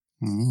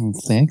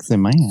Sexy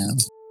man.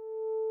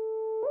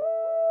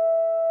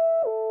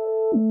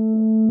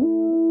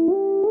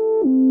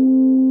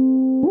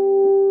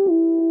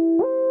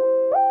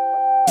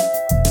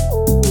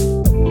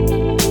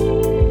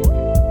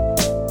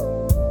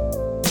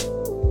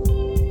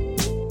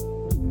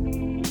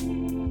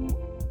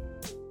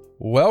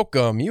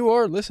 Welcome. You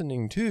are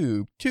listening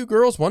to Two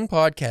Girls, One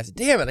Podcast.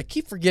 Damn it, I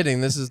keep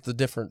forgetting this is not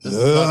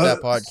that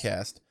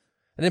podcast.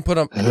 I didn't put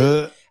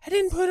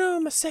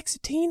on a sexy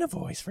Tina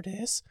voice for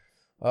this.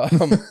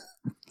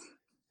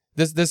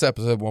 This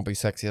episode won't be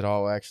sexy at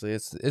all, actually.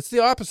 It's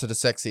the opposite of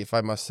sexy, if I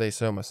must say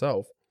so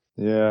myself.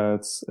 Yeah,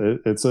 it's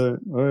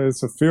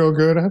a feel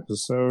good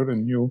episode,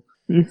 and you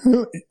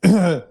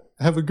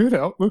have a good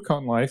outlook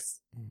on life.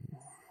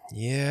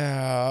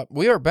 Yeah,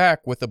 we are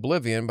back with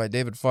Oblivion by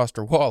David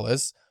Foster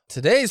Wallace.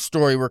 Today's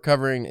story we're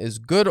covering is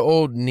Good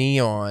Old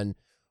Neon,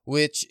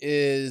 which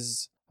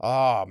is,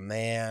 oh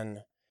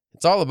man,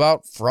 it's all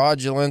about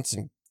fraudulence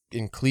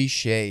and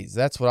cliches.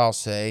 That's what I'll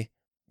say.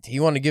 Do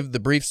you want to give the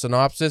brief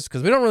synopsis?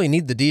 Because we don't really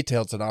need the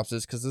detailed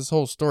synopsis, because this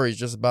whole story is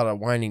just about a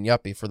whining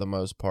yuppie for the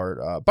most part.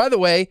 By the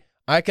way,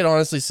 I can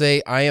honestly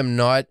say I am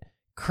not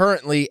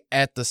currently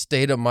at the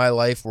state of my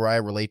life where I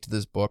relate to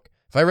this book.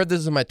 If I read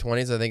this in my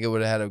 20s, I think it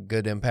would have had a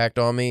good impact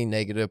on me,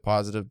 negative,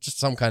 positive, just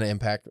some kind of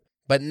impact.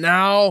 But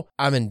now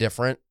I'm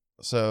indifferent,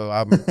 so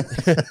I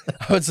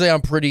would say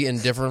I'm pretty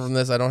indifferent from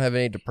this. I don't have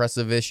any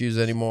depressive issues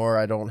anymore.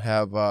 I don't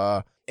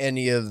have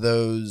any of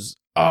those,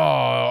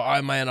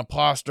 am I an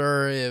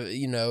imposter?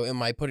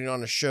 Am I putting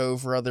on a show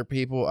for other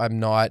people? I'm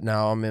not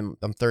now. I'm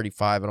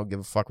 35. I don't give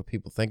a fuck what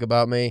people think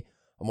about me.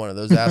 I'm one of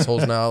those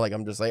assholes now. Like,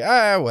 I'm just like,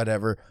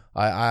 whatever.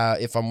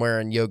 If I'm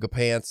wearing yoga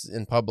pants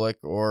in public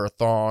or a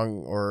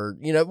thong or,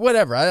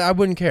 whatever, I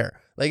wouldn't care.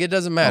 Like, it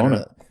doesn't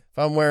matter. If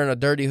I'm wearing a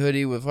dirty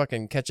hoodie with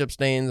fucking ketchup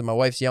stains and my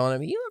wife's yelling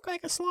at me, you look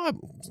like a slob.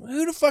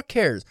 Who the fuck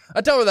cares?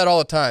 I tell her that all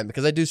the time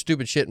because I do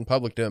stupid shit in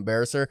public to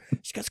embarrass her.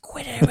 She goes,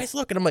 quit, everybody's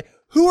looking. I'm like,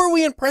 who are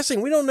we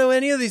impressing? We don't know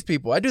any of these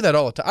people. I do that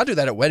all the time. I do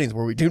that at weddings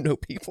where we do know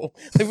people.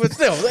 But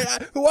still,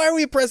 why are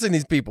we impressing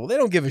these people? They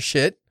don't give a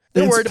shit.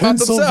 They're worried about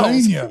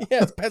themselves. Yeah,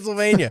 it's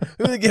Pennsylvania.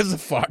 Who gives a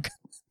fuck?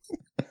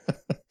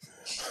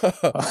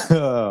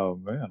 Oh,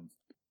 man.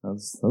 That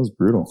was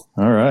brutal.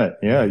 All right.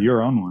 Yeah,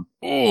 you're on one.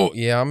 Oh,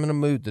 yeah, I'm in a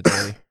mood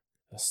today.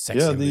 Let's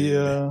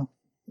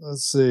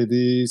see.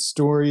 The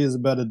story is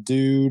about a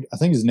dude. I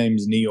think his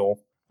name's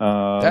Neil.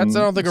 I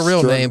don't think a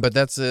real name, but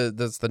that's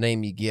the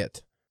name you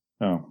get.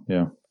 Oh,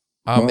 yeah.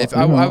 I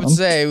would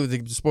say,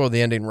 to spoil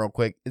the ending real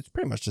quick, it's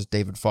pretty much just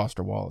David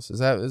Foster Wallace. Is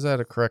that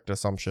a correct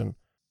assumption?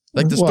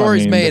 Like, the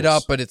story's made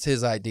up, but it's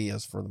his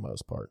ideas for the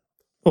most part.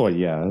 Oh,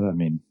 yeah. I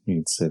mean,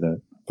 you could say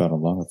that about a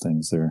lot of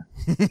things there,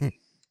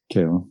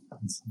 Kayla.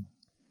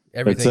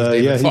 Everything's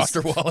David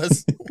Foster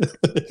Wallace.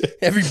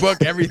 Every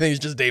book, everything's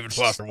just David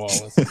Foster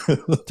Wallace.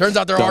 Turns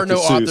out there are no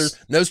authors,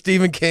 no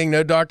Stephen King,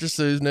 no Dr.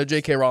 Seuss, no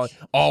J.K. Rowling,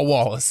 all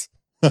Wallace.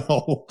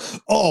 All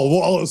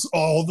Wallace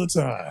all the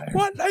time.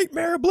 What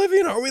nightmare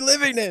oblivion are we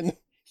living in?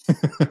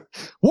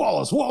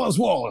 Wallace.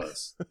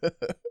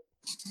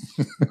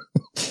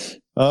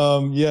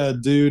 Yeah,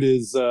 dude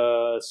is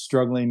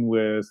struggling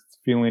with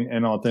feeling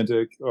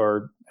inauthentic,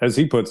 or as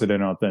he puts it,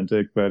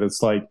 inauthentic, but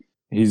it's like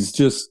he's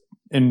just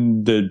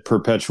in the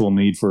perpetual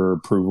need for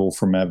approval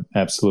from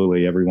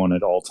absolutely everyone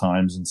at all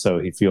times. And so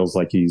he feels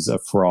like he's a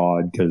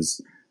fraud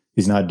because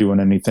he's not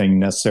doing anything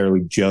necessarily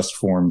just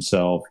for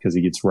himself, because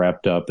he gets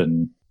wrapped up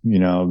in,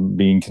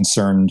 being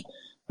concerned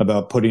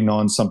about putting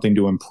on something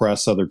to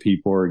impress other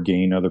people or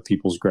gain other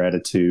people's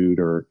gratitude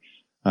or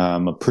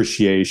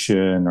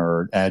appreciation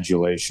or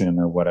adulation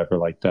or whatever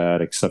like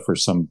that, except for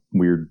some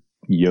weird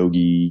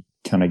yogi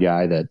kind of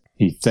guy that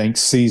he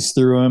thinks sees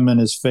through him and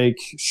his fake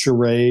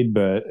charade,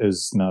 but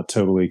is not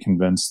totally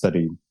convinced that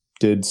he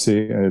did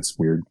see. It's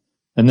weird.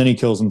 And then he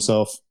kills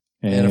himself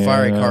in a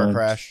fiery car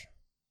crash.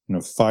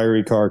 And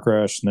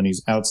then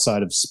he's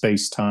outside of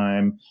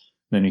space-time.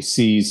 Then he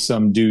sees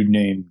some dude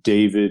named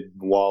David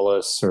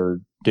Wallace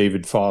or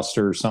David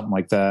Foster or something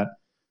like that.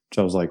 Which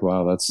I was like,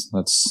 wow,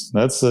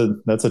 that's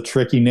a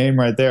tricky name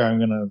right there. I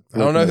don't know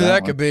who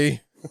that could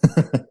be.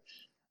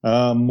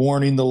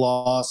 Mourning the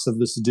loss of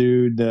this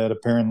dude that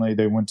apparently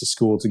they went to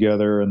school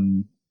together,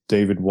 and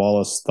David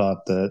Wallace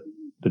thought that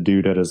the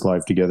dude had his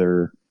life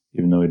together,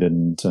 even though he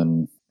didn't.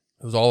 And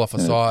it was all a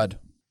facade.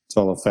 It's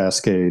all a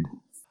fascade.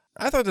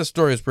 I thought this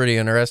story was pretty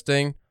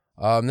interesting.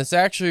 This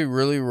actually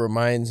really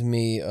reminds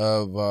me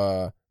of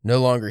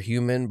No Longer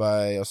Human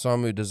by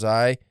Osamu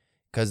Dazai,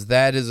 because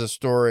that is a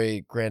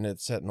story, granted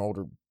it's set in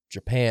older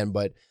Japan,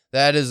 but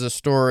that is a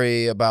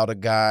story about a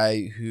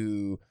guy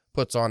who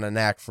puts on an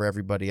act for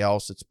everybody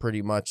else. It's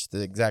pretty much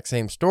the exact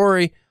same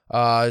story,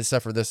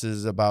 except for this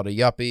is about a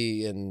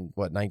yuppie in,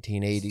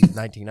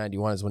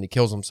 1991 is when he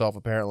kills himself,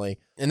 apparently.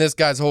 And this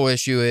guy's whole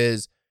issue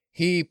is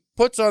he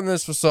puts on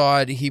this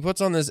facade, he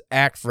puts on this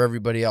act for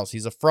everybody else.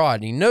 He's a fraud,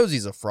 and he knows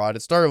he's a fraud.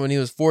 It started when he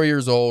was 4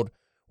 years old,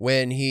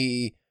 when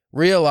he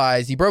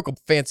realized he broke a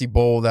fancy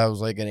bowl that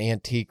was like an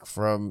antique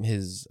from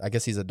his, I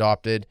guess he's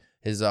adopted,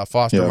 his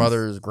foster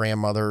mother's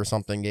grandmother or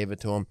something gave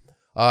it to him.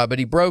 But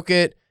he broke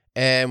it,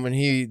 And when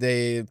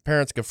the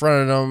parents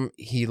confronted him,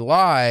 he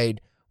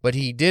lied, but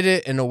he did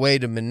it in a way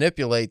to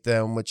manipulate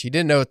them, which he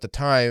didn't know at the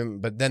time.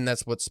 But then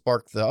that's what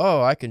sparked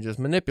I can just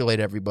manipulate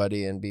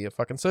everybody and be a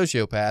fucking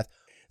sociopath.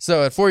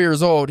 So at 4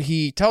 years old,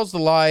 he tells the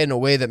lie in a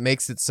way that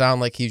makes it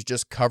sound like he's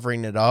just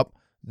covering it up,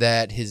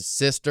 that his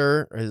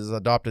sister, his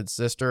adopted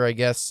sister, I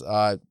guess,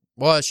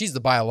 she's the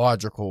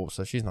biological,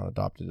 so she's not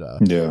adopted.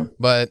 Yeah.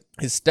 But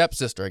his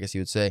stepsister, I guess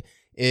you would say,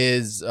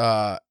 is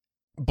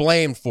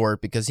blamed for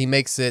it because he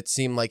makes it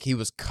seem like he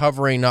was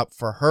covering up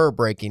for her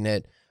breaking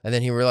it. And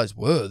then he realized,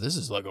 whoa, this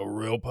is like a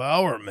real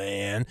power,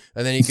 man.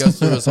 And then he goes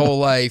through his whole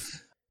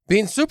life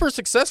being super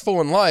successful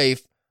in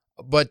life,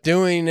 but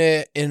doing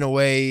it in a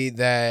way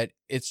that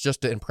it's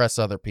just to impress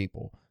other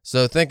people.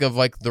 So think of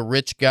like the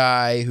rich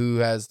guy who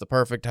has the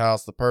perfect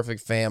house, the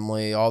perfect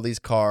family, all these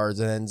cars,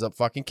 and ends up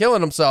fucking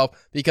killing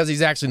himself because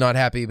he's actually not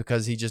happy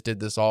because he just did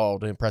this all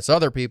to impress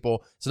other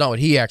people. It's not what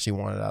he actually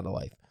wanted out of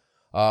life.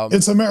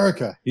 It's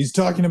America. He's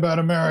talking about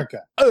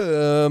America.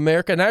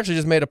 America. And I actually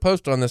just made a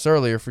post on this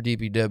earlier for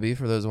DPW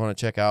for those who want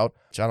to check out.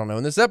 Which I don't know.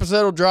 And this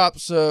episode will drop.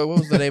 So what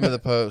was the name of the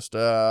post?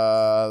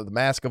 The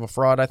Mask of a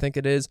Fraud, I think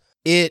it is.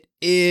 It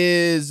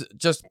is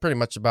just pretty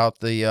much about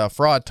the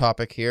fraud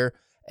topic here.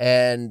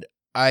 And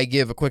I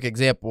give a quick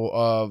example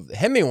of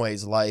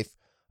Hemingway's life.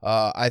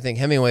 I think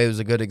Hemingway was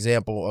a good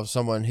example of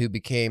someone who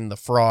became the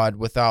fraud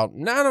without,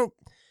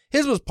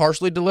 his was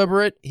partially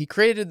deliberate. He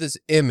created this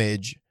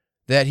image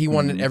that he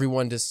wanted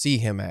everyone to see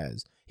him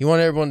as. He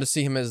wanted everyone to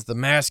see him as the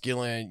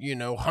masculine,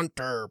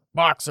 hunter,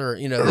 boxer,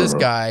 this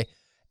guy.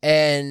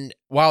 And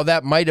while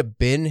that might have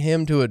been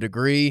him to a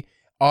degree,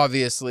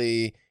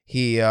 obviously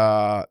he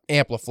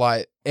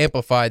amplified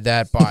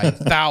that by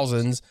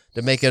thousands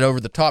to make it over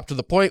the top, to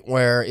the point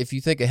where if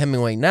you think of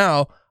Hemingway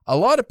now, a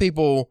lot of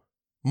people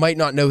might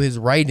not know his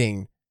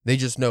writing. They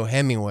just know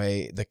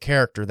Hemingway, the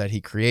character that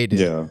he created.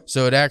 Yeah.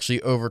 So it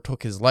actually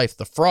overtook his life.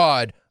 The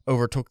fraud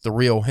overtook the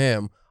real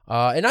him.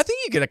 And I think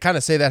you could kind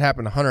of say that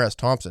happened to Hunter S.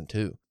 Thompson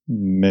too.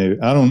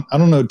 Maybe I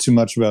don't know too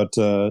much about.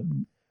 Well,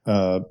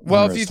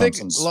 Hunter if you S. think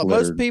Thompson's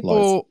most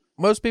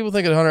life. people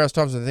think of Hunter S.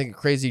 Thompson, they think a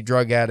crazy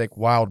drug addict,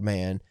 wild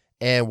man.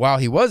 And while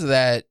he was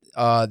that,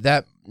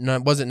 that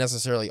wasn't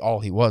necessarily all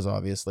he was.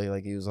 Obviously,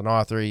 like he was an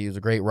author, he was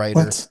a great writer.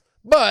 What?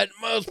 But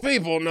most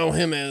people know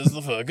him as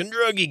the fucking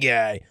druggy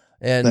guy.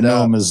 And They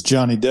know him as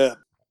Johnny Depp.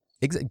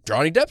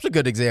 Johnny Depp's a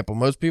good example.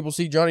 Most people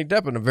see Johnny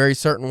Depp in a very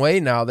certain way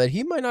now that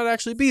he might not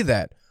actually be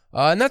that.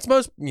 And that's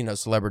most,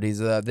 celebrities.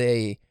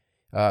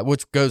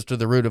 Which goes to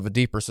the root of a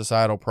deeper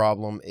societal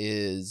problem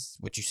is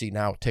what you see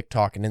now,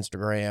 TikTok and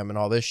Instagram and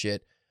all this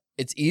shit.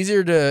 It's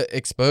easier to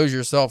expose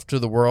yourself to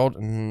the world.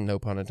 No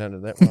pun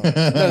intended. That's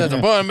a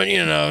pun, but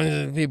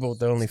people with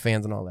the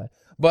OnlyFans and all that.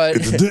 But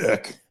It's a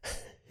dick.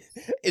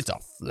 it's a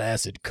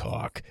flaccid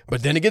cock,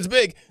 but then it gets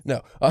big.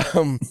 No. What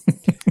are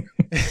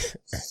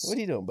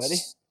you doing, buddy?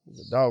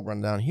 There's a dog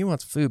running down. He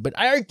wants food, but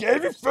I already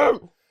gave you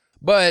food.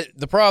 But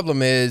the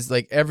problem is,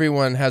 like,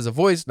 everyone has a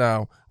voice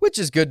now, which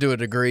is good to a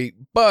degree,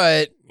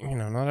 but,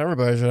 not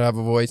everybody should have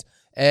a voice.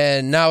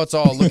 And now it's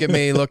all, look at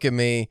me, look at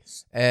me.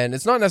 And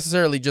it's not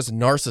necessarily just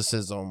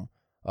narcissism,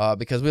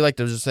 because we like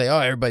to just say, oh,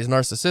 everybody's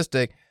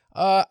narcissistic.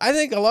 I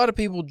think a lot of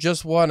people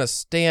just want to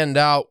stand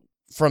out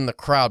from the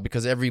crowd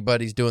because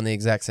everybody's doing the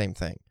exact same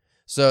thing.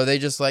 So they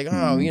just like,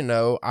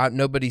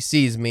 nobody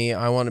sees me.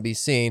 I want to be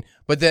seen.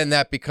 But then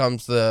that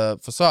becomes the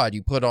facade.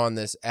 You put on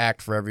this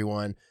act for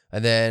everyone.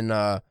 And then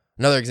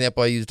another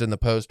example I used in the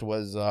post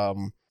was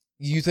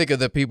you think of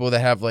the people that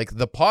have like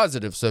the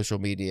positive social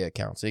media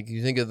accounts. Like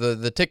you think of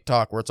the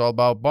TikTok where it's all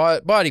about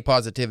body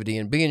positivity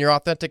and being your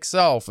authentic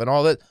self and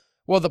all that.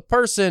 Well, the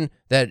person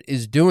that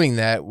is doing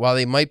that, while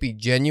they might be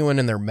genuine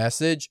in their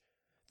message,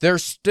 they're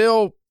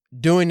still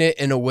doing it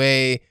in a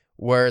way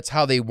where it's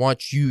how they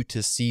want you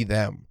to see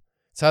them.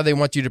 It's how they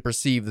want you to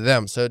perceive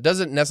them. So it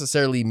doesn't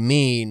necessarily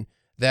mean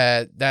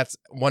that that's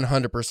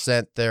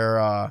 100%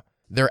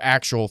 their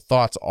actual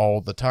thoughts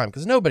all the time,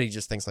 because nobody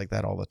just thinks like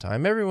that all the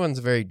time. Everyone's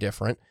very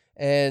different,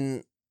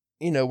 and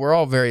we're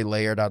all very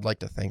layered, I'd like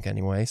to think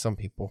anyway. Some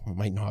people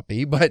might not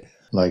be, but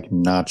like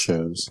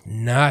nachos.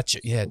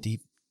 Yeah,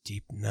 deep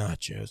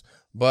nachos.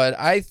 But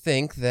I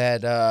think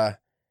that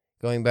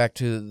going back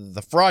to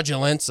the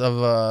fraudulence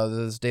of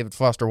this David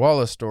Foster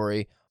Wallace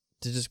story,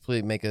 to just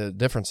please make a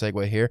different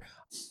segue here,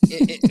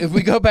 if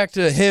we go back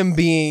to him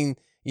being,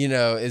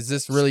 is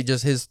this really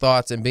just his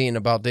thoughts and being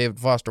about David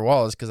Foster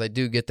Wallace? Because I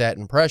do get that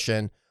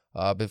impression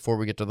before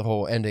we get to the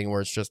whole ending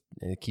where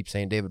it keeps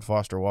saying David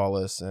Foster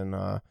Wallace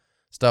and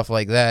stuff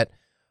like that.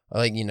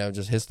 Like,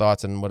 just his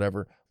thoughts and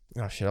whatever.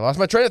 Oh, shit, I lost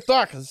my train of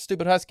thought because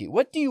stupid husky.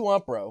 What do you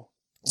want, bro?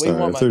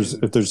 Sorry,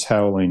 if there's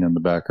howling in the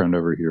background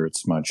over here,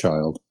 it's my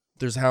child.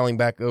 There's howling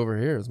back over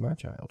here. It's my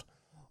child.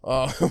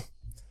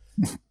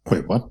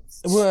 Wait, what?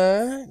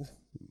 What?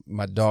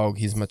 My dog,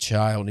 he's my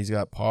child. He's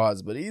got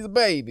paws, but he's a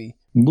baby.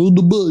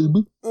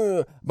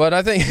 But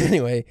I think,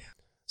 anyway,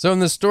 so in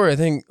this story, I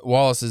think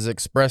Wallace is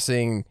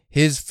expressing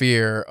his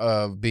fear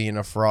of being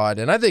a fraud.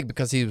 And I think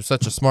because he was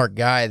such a smart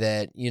guy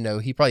that,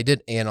 he probably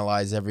did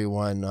analyze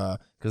everyone.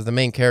 Because the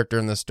main character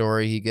in the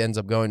story, he ends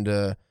up going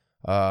to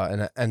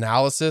an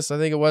analysis, I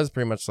think it was,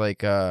 pretty much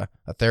like a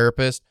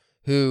therapist,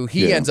 who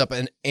he ends up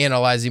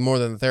analyzing more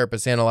than the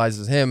therapist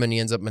analyzes him, and he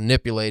ends up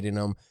manipulating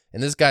him.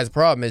 And this guy's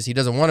problem is he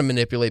doesn't want to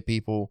manipulate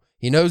people.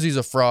 He knows he's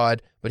a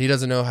fraud, but he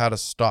doesn't know how to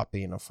stop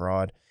being a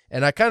fraud.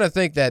 And I kind of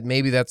think that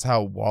maybe that's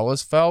how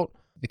Wallace felt,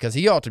 because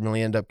he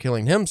ultimately ended up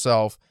killing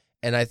himself.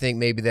 And I think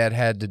maybe that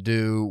had to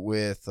do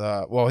with,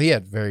 he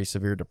had very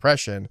severe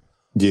depression.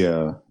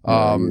 Yeah.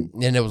 And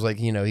it was like,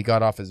 he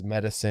got off his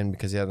medicine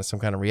because he had some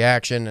kind of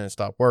reaction and it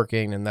stopped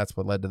working. And that's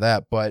what led to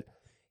that. But,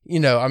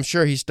 I'm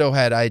sure he still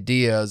had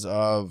ideas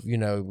of, we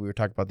were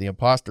talking about the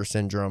imposter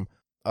syndrome.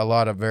 A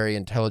lot of very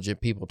intelligent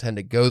people tend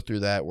to go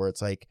through that, where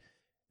it's like,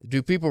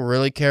 do people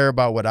really care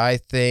about what I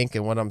think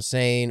and what I'm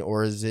saying?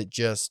 Or is it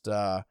just,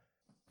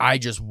 I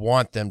just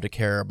want them to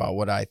care about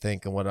what I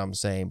think and what I'm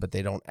saying, but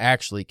they don't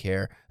actually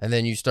care. And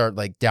then you start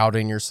like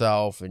doubting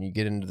yourself, and you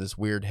get into this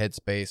weird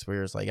headspace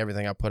where it's like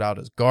everything I put out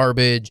is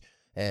garbage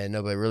and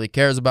nobody really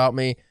cares about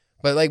me.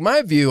 But like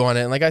my view on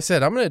it, and like I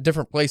said, I'm in a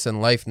different place in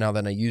life now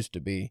than I used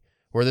to be,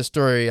 where this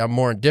story I'm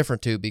more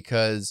indifferent to,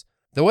 because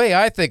the way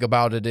I think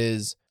about it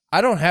is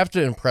I don't have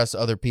to impress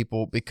other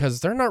people because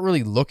they're not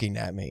really looking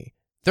at me.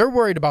 They're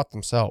worried about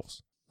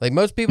themselves. Like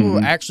most people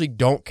actually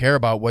don't care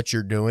about what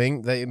you're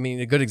doing.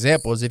 A good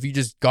example is if you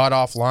just got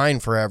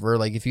offline forever,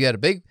 like if you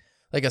had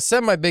a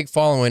semi-big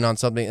following on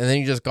something, and then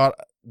you just got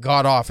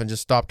off and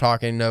just stopped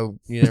talking. No,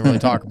 you didn't really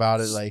talk about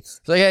it. Like,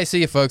 it's like, hey,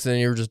 see you folks. And then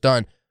you were just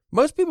done.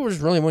 Most people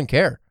just really wouldn't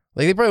care.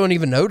 Like they probably wouldn't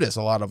even notice,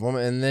 a lot of them.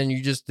 And then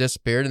you just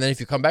disappeared. And then if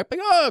you come back, like,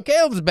 oh,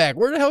 Caleb's back.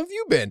 Where the hell have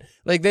you been?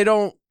 Like they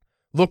don't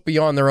look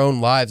beyond their own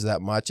lives that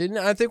much. And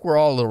I think we're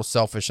all a little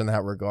selfish in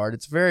that regard.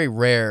 It's very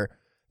rare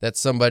that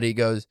somebody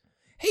goes,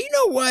 hey, you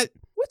know what?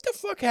 What the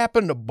fuck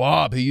happened to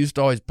Bob, who used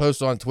to always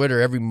post on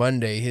Twitter every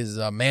Monday, his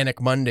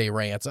Manic Monday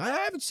rants? I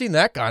haven't seen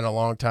that guy in a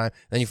long time.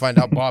 Then you find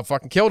out Bob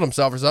fucking killed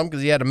himself or something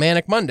because he had a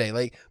Manic Monday.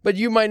 Like, but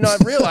you might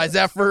not realize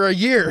that for a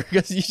year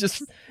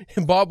because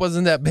Bob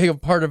wasn't that big a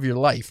part of your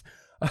life.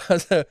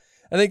 So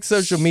I think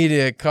social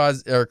media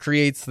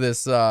creates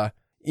this,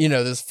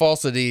 this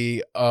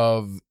falsity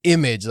of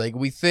image. Like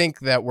we think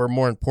that we're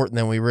more important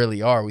than we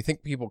really are. We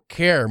think people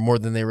care more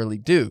than they really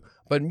do.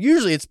 But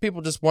usually it's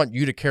people just want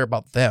you to care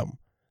about them.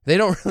 They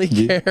don't really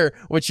care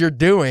what you're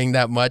doing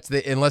that much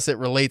unless it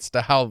relates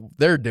to how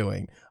they're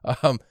doing.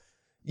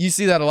 You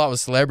see that a lot with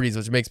celebrities,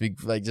 which makes me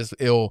like just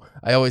ill.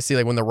 I always see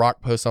like when The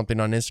Rock posts something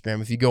on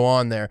Instagram, if you go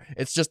on there,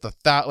 it's just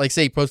like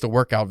say he posts a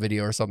workout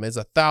video or something. It's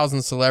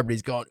 1,000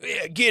 celebrities going,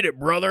 yeah, get it,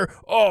 brother.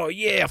 Oh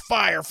yeah,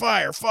 fire.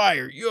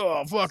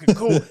 Yeah, fucking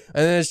cool. And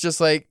then it's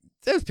just like,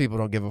 those people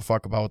don't give a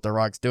fuck about what The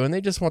Rock's doing.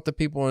 They just want the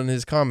people in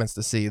his comments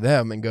to see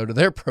them and go to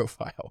their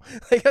profile.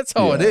 Like that's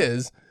all it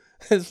is.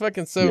 It's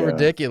fucking so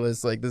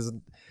ridiculous. Like this,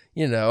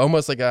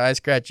 almost like a I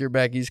scratch your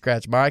back, you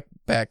scratch my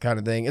back kind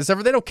of thing. Except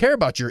for they don't care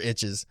about your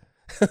itches.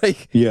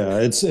 Like, yeah,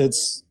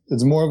 it's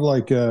more of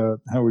like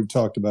how we've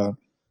talked about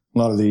a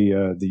lot of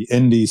the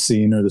indie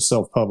scene or the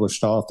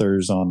self-published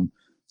authors on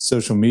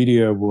social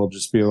media will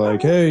just be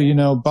like, hey,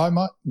 buy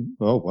my.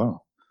 Oh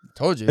wow.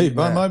 Told you. Hey,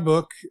 buy my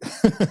book.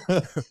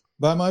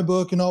 Buy my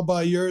book and I'll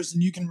buy yours,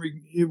 and you can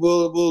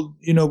we'll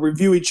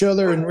review each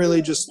other and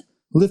really just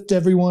lift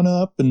everyone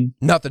up and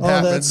nothing all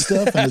happens.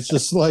 That stuff. And it's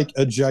just like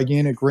a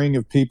gigantic ring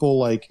of people.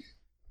 Like,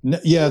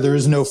 there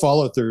is no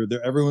follow through.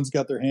 Everyone's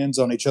got their hands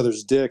on each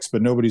other's dicks,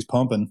 but nobody's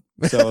pumping.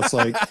 So it's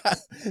like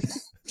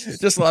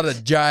just a lot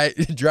of dry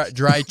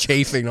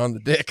chafing on the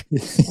dick.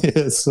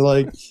 It's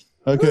like,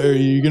 okay, are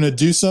you gonna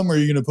do something or are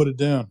you gonna put it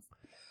down?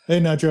 Hey,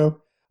 Nacho.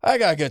 I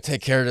gotta go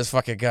take care of this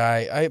fucking guy.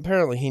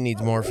 Apparently he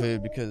needs more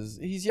food because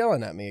he's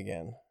yelling at me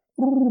again.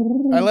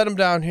 I let him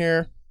down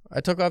here. I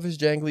took off his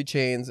jangly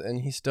chains,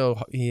 and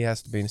he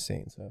has to be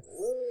seen. So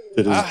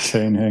did his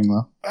chain hang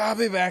low? I'll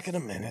be back in a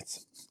minute.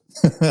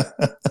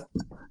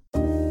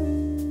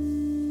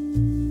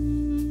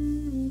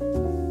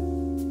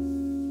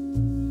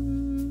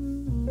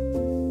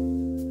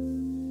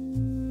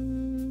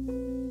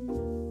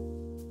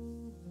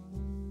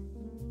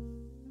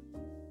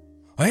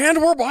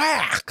 And we're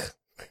back.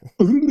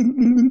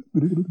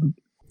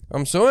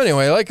 So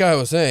anyway, like I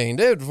was saying,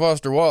 David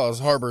Foster Wallace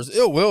harbors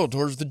ill will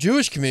towards the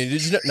Jewish community.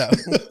 Did you know?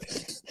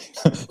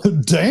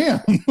 No. Damn.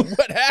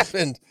 What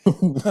happened?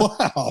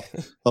 Wow.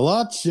 A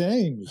lot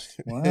changed.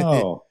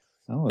 Wow.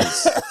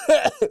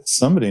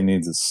 Somebody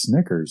needs a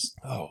Snickers.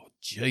 Oh,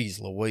 jeez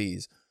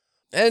Louise.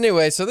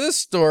 Anyway, so this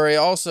story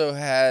also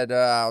had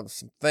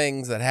some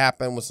things that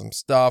happened with some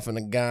stuff and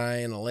a guy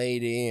and a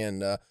lady.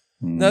 And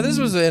now this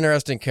was an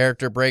interesting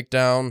character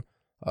breakdown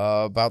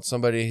about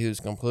somebody who's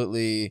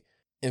completely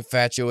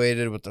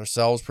infatuated with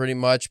themselves pretty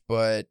much,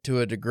 but to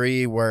a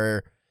degree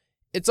where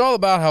it's all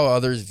about how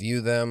others view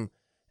them.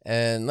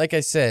 And like I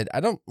said, I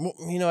don't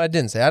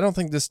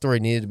think this story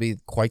needed to be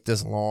quite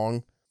this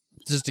long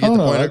just to get the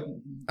point.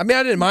 I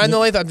didn't mind the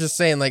length. I'm just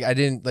saying, like, I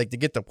didn't like to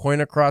get the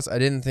point across. I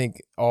didn't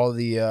think all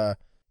the,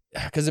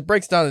 because it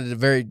breaks down into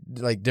very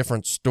like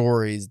different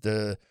stories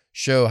to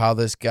show how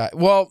this guy,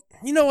 well,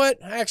 you know what?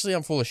 Actually,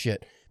 I'm full of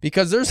shit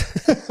because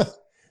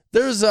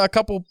there's a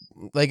couple,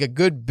 like a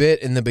good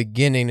bit in the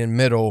beginning and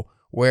middle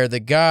where the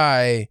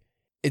guy,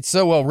 it's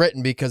so well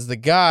written because the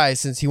guy,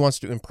 since he wants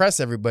to impress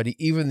everybody,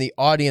 even the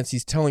audience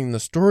he's telling the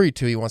story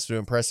to, he wants to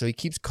impress. So he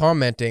keeps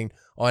commenting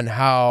on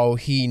how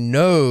he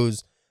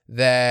knows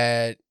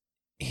that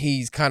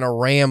he's kind of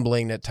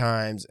rambling at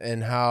times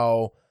and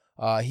how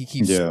he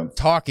keeps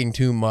talking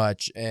too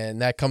much.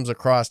 And that comes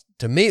across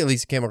to me, at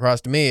least it came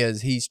across to me,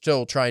 as he's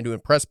still trying to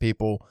impress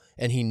people.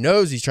 And he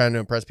knows he's trying to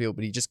impress people,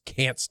 but he just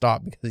can't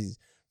stop because he's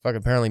fucking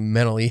apparently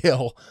mentally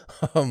ill.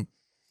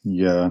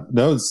 Yeah,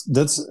 that's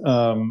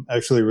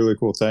actually a really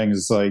cool thing.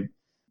 Is like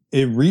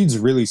it reads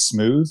really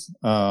smooth.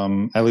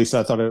 At least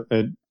I thought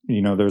it.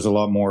 There's a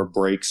lot more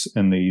breaks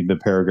in the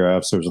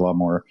paragraphs. There's a lot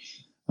more,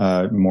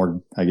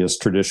 I guess,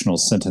 traditional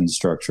sentence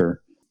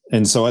structure.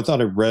 And so I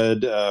thought it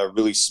read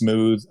really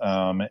smooth.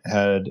 It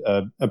had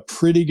a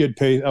pretty good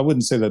pace. I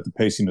wouldn't say that the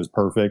pacing was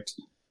perfect.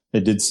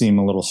 It did seem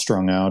a little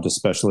strung out,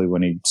 especially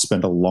when he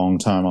spent a long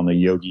time on the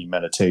yogi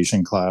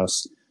meditation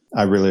class.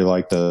 I really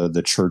liked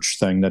the church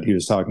thing that he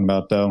was talking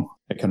about, though.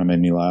 It kind of made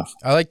me laugh.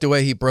 I like the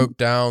way he broke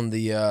down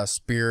the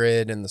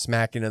spirit and the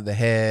smacking of the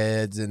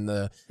heads and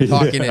the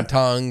talking in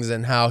tongues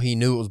and how he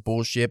knew it was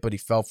bullshit, but he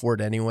fell for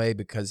it anyway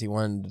because he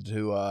wanted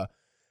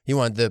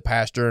the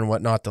pastor and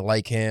whatnot to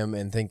like him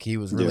and think he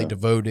was really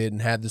devoted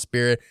and had the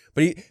spirit.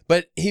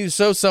 But he was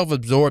so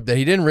self-absorbed that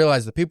he didn't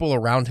realize the people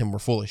around him were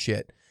full of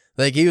shit.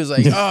 Like, he was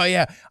like, oh,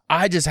 yeah,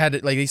 I just had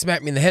it. Like, he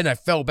smacked me in the head and I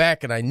fell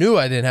back and I knew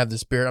I didn't have the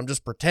spirit. I'm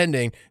just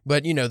pretending.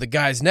 But, the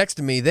guys next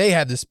to me, they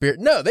had the spirit.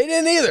 No, they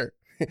didn't either.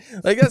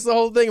 Like, that's the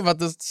whole thing about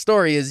this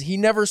story is he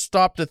never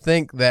stopped to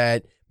think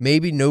that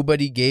maybe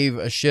nobody gave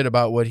a shit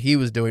about what he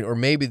was doing, or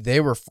maybe they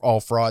were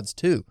all frauds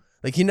too.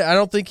 Like, I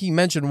don't think he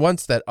mentioned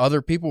once that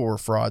other people were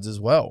frauds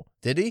as well.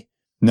 Did he?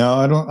 No,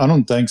 I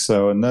don't think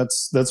so. And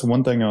that's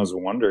one thing I was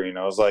wondering.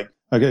 I was like,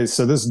 okay,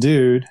 so this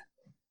dude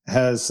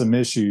has some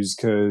issues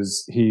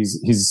because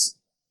he's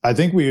I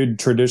think we would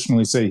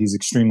traditionally say he's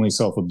extremely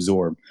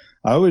self-absorbed.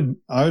 I would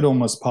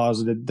almost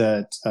posit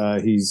that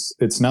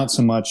it's not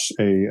so much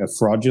a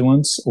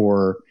fraudulence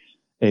or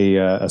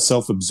a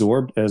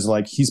self-absorbed as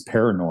like he's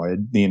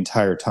paranoid the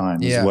entire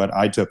time is what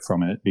I took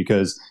from it,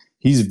 because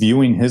he's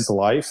viewing his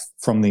life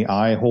from the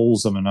eye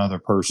holes of another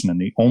person.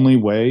 And the only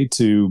way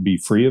to be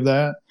free of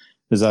that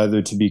is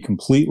either to be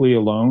completely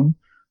alone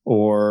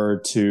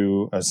or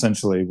to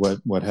essentially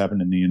what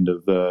happened in the end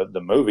of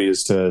the movie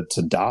is to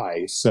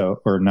die.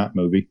 So, or not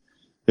movie,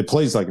 it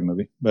plays like a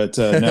movie, but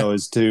no,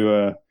 is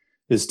to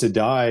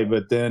die.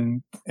 But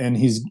then, and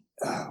he's,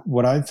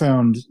 what I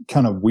found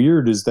kind of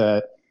weird is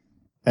that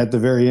at the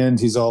very end,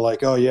 he's all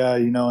like, oh yeah,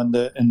 in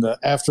the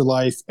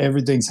afterlife,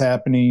 everything's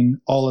happening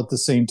all at the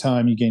same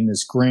time. You gain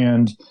this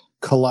grand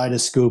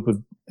kaleidoscope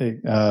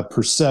of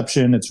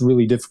perception. It's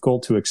really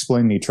difficult to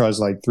explain. He tries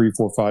like 3,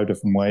 4, 5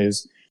 different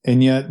ways.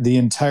 And yet the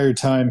entire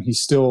time he's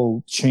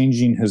still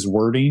changing his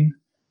wording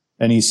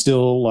and he's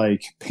still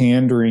like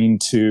pandering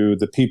to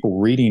the people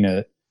reading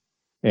it.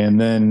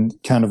 And then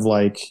kind of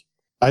like,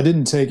 I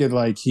didn't take it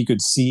like he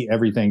could see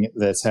everything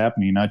that's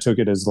happening. I took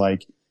it as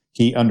like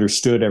he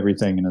understood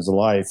everything in his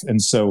life.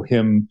 And so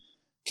him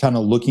kind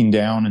of looking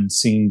down and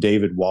seeing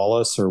David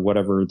Wallace or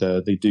whatever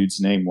the dude's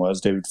name was,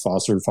 David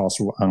Foster,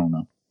 I don't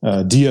know,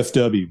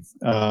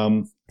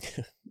 DFW.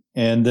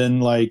 And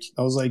then like,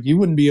 I was like, he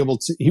wouldn't be able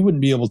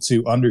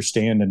to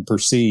understand and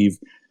perceive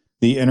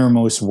the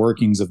innermost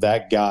workings of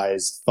that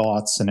guy's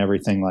thoughts and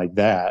everything like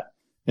that.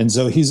 And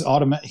so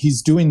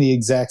he's doing the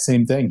exact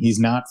same thing. He's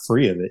not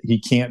free of it.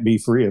 He can't be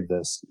free of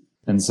this.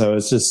 And so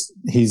it's just,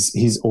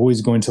 he's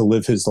always going to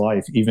live his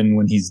life. Even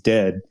when he's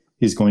dead,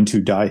 he's going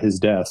to die his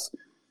death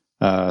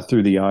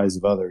through the eyes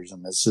of others.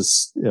 And it's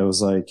just, it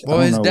was like, well,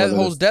 his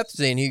whole death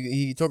scene,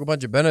 he took a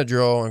bunch of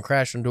Benadryl and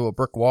crashed into a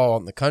brick wall out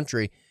in the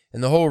country.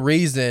 And the whole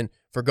reason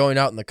for going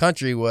out in the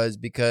country was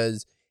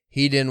because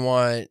he didn't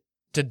want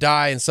to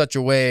die in such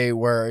a way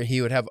where he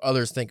would have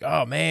others think,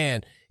 oh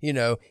man,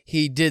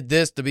 he did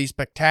this to be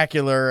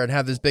spectacular and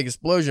have this big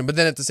explosion. But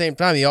then at the same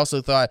time, he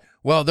also thought,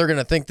 well, they're going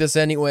to think this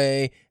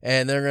anyway.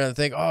 And they're going to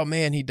think, oh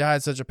man, he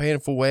died such a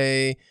painful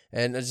way.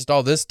 And just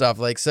all this stuff.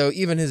 Like, so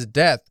even his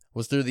death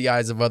was through the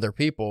eyes of other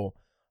people,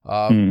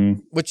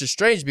 which is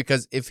strange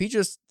because if he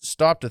just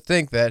stopped to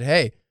think that,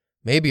 hey,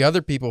 maybe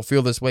other people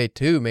feel this way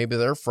too, maybe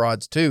they're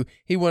frauds too,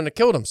 he wouldn't have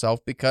killed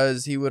himself,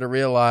 because he would have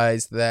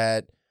realized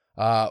that,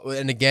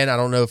 and again, I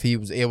don't know if he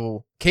was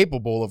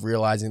capable of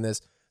realizing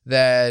this,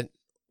 that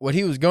what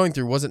he was going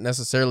through wasn't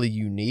necessarily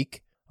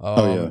unique.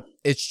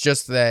 It's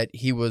just that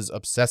he was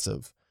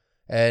obsessive.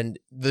 And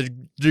the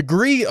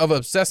degree of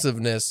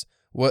obsessiveness,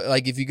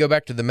 like if you go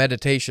back to the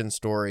meditation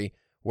story,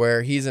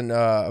 where he's in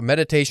a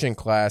meditation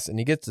class and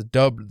he gets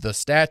dubbed the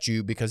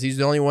statue because he's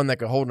the only one that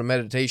can hold a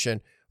meditation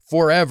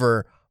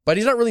forever, but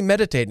he's not really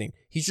meditating.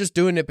 He's just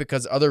doing it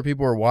because other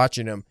people are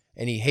watching him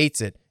and he hates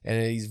it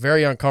and he's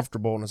very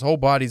uncomfortable and his whole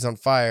body's on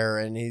fire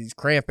and he's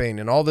cramping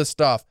and all this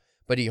stuff.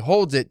 But he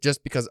holds it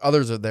just because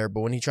others are there.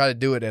 But when he tried to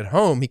do it at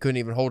home, he couldn't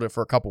even hold it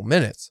for a couple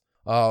minutes.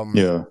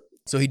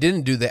 So he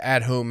didn't do the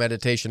at-home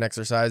meditation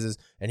exercises,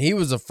 and he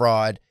was a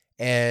fraud.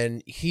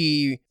 And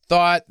he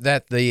thought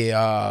that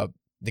the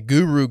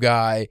guru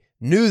guy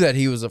knew that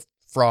he was a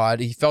fraud.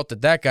 He felt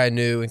that guy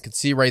knew and could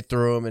see right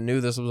through him and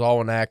knew this was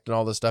all an act and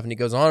all this stuff. And he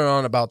goes on and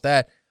on about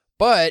that.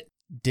 But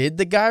did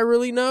the guy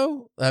really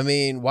know? I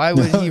mean, why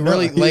would he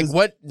really,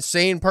 what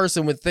sane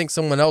person would think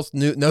someone else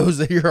knows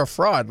that you're a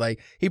fraud? Like,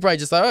 he probably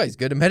just thought, oh, he's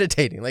good at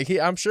meditating. Like,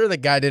 I'm sure the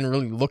guy didn't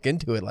really look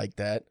into it like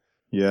that.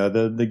 Yeah,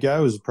 the guy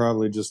was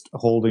probably just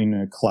holding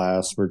a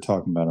class. We're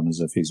talking about him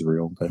as if he's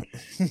real, but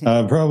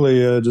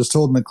probably just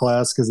holding the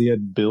class because he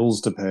had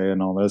bills to pay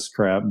and all this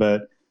crap.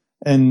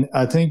 And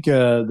I think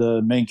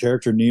the main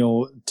character,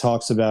 Neil,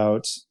 talks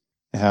about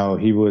how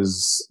he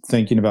was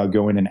thinking about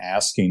going and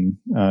asking,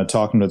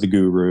 talking to the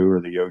guru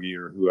or the yogi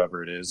or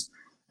whoever it is,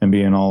 and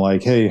being all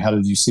like, hey, how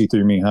did you see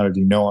through me? How did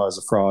you know I was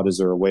a fraud? Is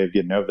there a way of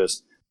getting over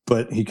this?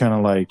 But he kind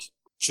of like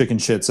chicken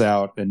shits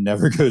out and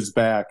never goes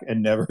back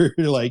and never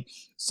like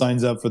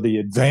signs up for the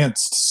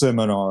advanced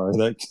seminar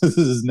that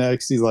is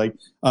next. He's like,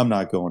 I'm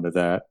not going to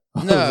that.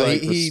 No,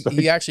 like,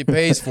 he actually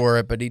pays for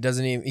it, but he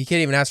can't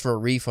even ask for a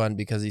refund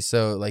because he's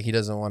so like, he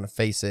doesn't want to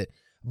face it.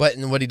 But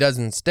what he does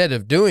instead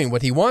of doing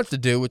what he wants to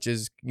do, which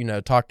is,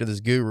 talk to this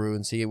guru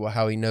and see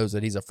how he knows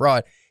that he's a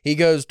fraud, he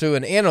goes to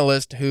an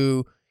analyst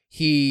who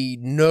he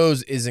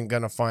knows isn't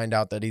going to find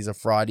out that he's a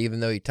fraud, even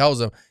though he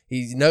tells him.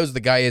 He knows the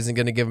guy isn't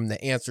going to give him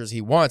the answers he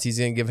wants. He's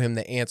going to give him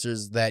the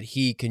answers that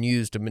he can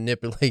use to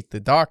manipulate the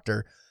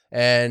doctor.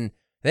 And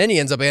then he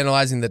ends up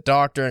analyzing the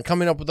doctor and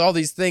coming up with all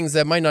these things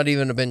that might not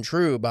even have been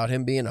true about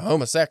him being a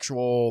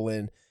homosexual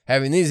and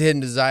having these hidden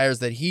desires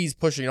that he's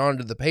pushing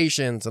onto the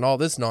patients and all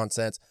this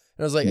nonsense.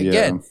 And I was like,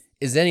 again,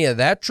 is any of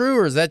that true,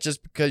 or is that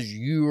just because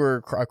you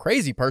were a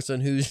crazy person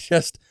who's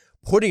just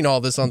putting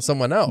all this on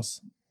someone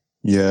else?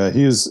 Yeah,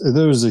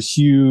 there was a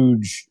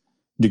huge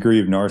degree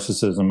of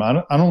narcissism.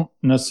 I don't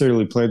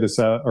necessarily play this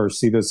out or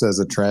see this as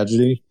a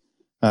tragedy.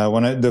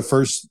 When the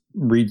first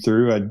read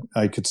through,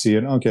 I could see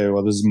it. Okay,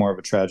 well, this is more of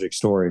a tragic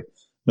story.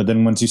 But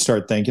then once you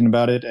start thinking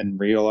about it and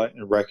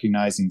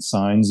recognizing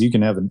signs, you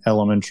can have an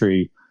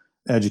elementary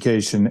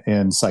education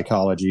in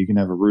psychology. You can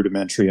have a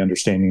rudimentary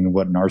understanding of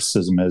what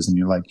narcissism is. And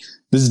you're like,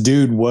 this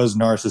dude was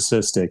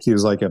narcissistic. He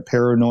was like a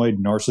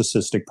paranoid,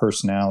 narcissistic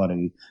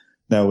personality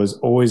that was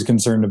always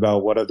concerned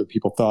about what other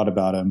people thought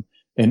about him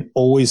and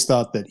always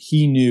thought that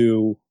he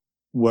knew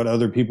what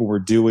other people were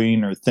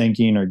doing or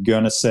thinking or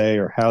going to say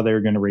or how they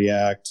were going to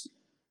react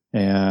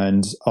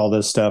and all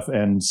this stuff.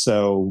 And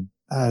so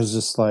I was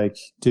just like,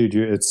 dude,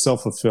 it's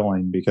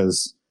self-fulfilling,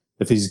 because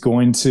if he's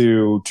going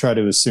to try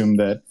to assume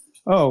that,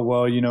 oh,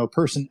 well,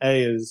 person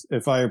A is,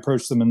 if I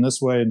approach them in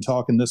this way and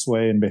talk in this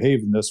way and behave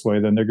in this way,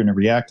 then they're going to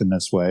react in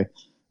this way.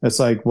 It's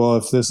like, well,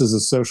 if this is a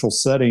social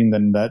setting,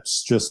 then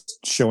that's just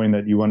showing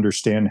that you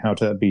understand how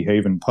to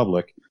behave in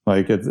public.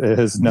 Like it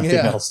has nothing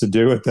else to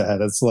do with that.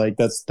 It's like,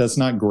 that's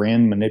not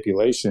grand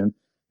manipulation.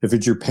 If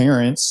it's your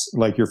parents,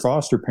 like your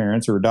foster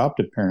parents or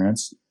adoptive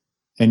parents,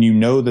 and you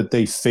know that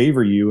they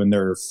favor you and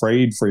they're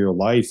afraid for your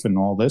life and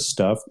all this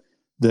stuff,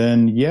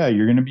 then yeah,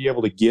 you're going to be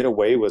able to get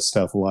away with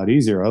stuff a lot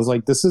easier. I was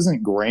like, this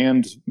isn't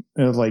grand.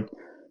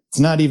 It's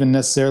not even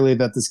necessarily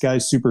that this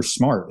guy's super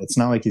smart. It's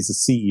not like he's a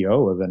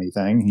CEO of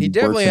anything. He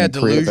definitely had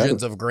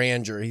delusions of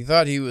grandeur. He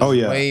thought he was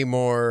way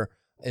more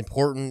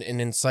important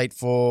and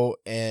insightful,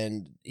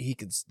 and he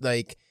could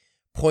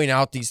point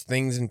out these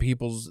things in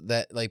people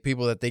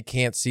that they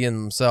can't see in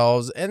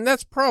themselves. And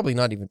that's probably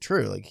not even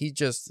true. He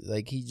just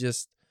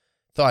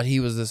thought he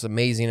was this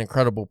amazing,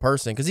 incredible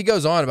person, because he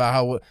goes on about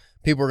how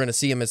people are going to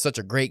see him as such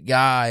a great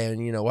guy,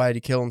 and why did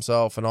he kill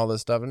himself and all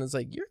this stuff. And it's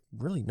like, you're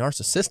really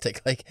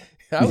narcissistic.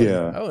 I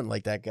wouldn't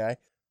like that guy.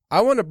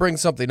 I want to bring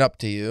something up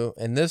to you,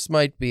 and this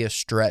might be a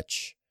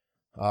stretch.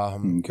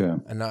 Okay.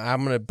 And I'm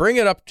going to bring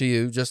it up to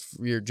you just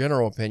for your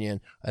general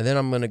opinion, and then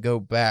I'm going to go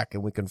back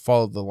and we can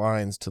follow the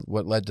lines to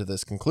what led to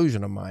this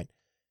conclusion of mine.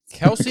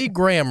 Kelsey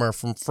Grammer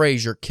from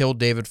Frasier killed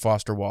David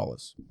Foster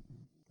Wallace.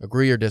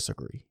 Agree or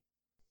disagree?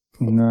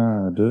 No,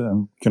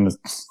 I'm going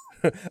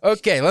to...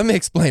 Okay, let me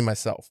explain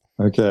myself.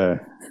 Okay.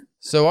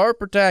 So our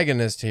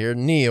protagonist here,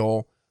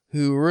 Neil,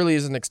 who really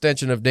is an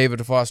extension of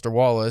David Foster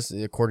Wallace,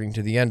 according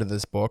to the end of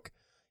this book,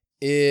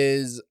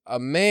 is a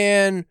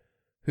man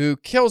who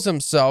kills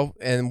himself.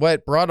 And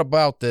what brought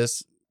about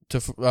this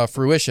to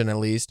fruition, at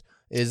least,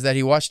 is that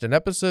he watched an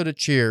episode of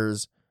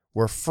Cheers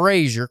where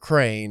Frasier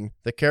Crane,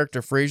 the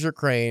character Frasier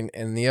Crane,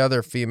 and the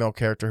other female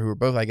character, who are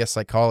both, I guess,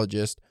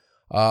 psychologists,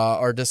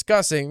 are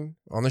discussing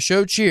on the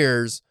show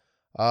Cheers.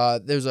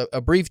 There's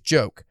a brief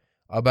joke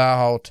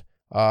about,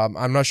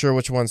 I'm not sure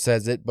which one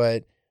says it,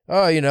 but,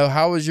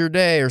 how was your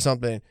day or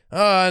something?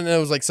 And it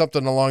was like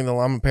something along the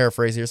line, I'm going to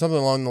paraphrase here, something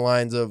along the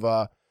lines of,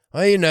 I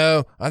think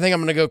I'm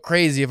going to go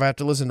crazy if I have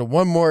to listen to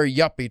one more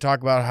yuppie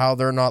talk about how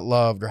they're not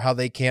loved or how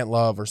they can't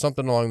love or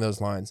something along those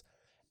lines.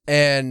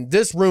 And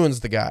this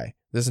ruins the guy.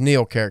 This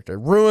Neil character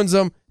ruins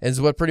him, and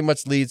is what pretty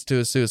much leads to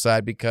his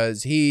suicide,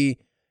 because he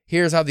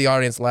hears how the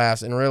audience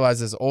laughs and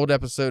realizes this old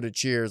episode of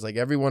Cheers,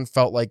 everyone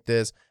felt like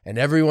this and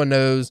everyone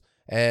knows,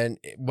 and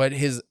what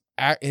his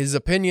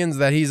opinions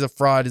that he's a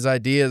fraud, his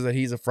ideas that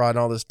he's a fraud and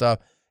all this stuff,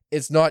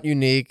 it's not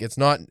unique. It's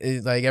not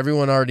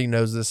everyone already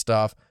knows this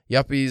stuff.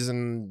 Yuppies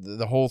and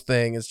the whole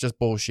thing, it's just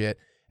bullshit.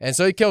 And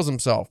so he kills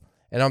himself.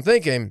 And I'm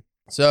thinking,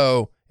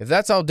 So if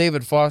that's how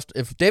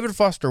if David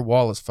Foster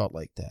Wallace felt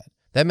like that,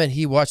 that meant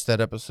he watched that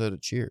episode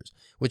of Cheers,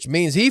 which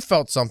means he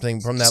felt something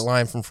from that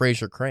line from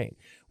Frasier Crane,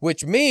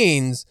 which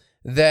means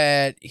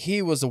that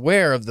he was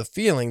aware of the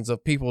feelings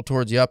of people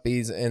towards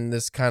yuppies and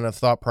this kind of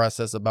thought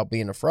process about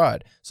being a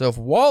fraud. So if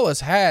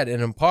Wallace had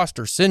an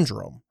imposter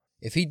syndrome,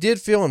 if he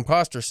did feel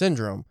imposter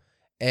syndrome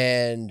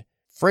and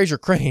Frasier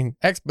Crane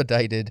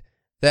expedited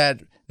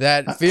that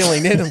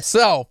feeling in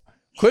himself,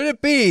 could it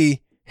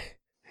be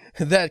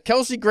that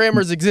Kelsey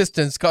Grammer's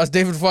existence caused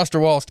David Foster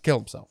Wallace to kill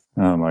himself?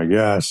 Oh my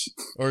gosh!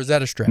 Or is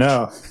that a stretch?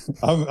 No,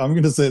 I'm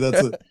going to say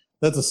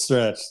that's a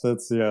stretch.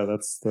 That's.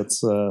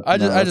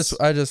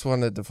 I just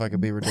wanted to fucking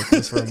be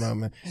ridiculous for a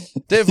moment.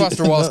 David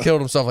Foster Wallace killed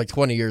himself like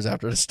 20 years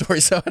after the story,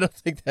 so I don't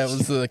think that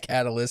was the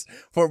catalyst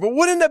for it. But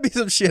wouldn't that be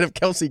some shit if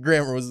Kelsey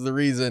Grammer was the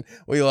reason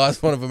we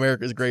lost one of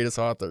America's greatest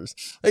authors?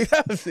 Like,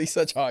 that would be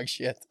such hog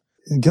shit.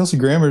 Kelsey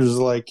Grammer is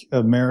like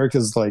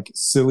America's like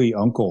silly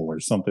uncle or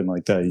something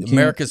like that.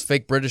 America's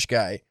fake British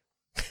guy.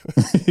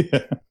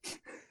 Yeah.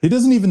 He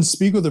doesn't even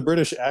speak with a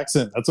British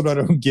accent. That's what I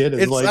don't get.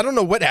 It's like, I don't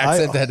know what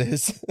accent that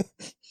is.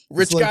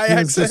 Rich guy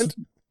accent.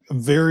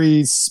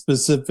 Very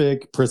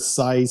specific,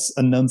 precise,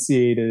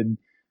 enunciated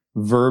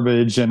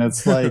verbiage. And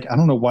it's like, I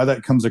don't know why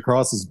that comes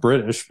across as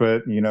British,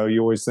 but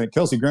you always think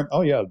Kelsey Grammer.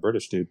 Oh yeah,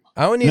 British dude.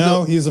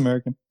 He's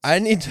American.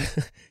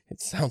 It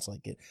sounds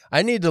like it.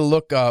 I need to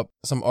look up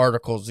some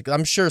articles.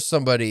 I'm sure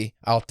somebody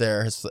out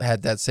there has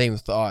had that same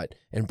thought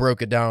and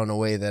broke it down in a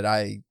way that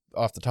I,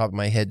 off the top of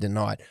my head, did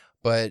not.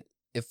 But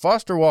if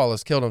Foster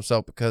Wallace killed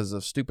himself because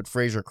of stupid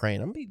Frasier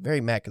Crane, I'm going to be very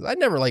mad because I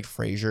never liked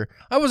Frasier.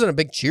 I wasn't a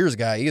big Cheers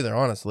guy either,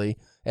 honestly.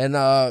 And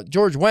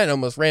George Wendt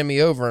almost ran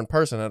me over in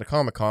person at a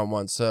Comic-Con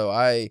once, so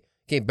I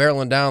came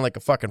barreling down like a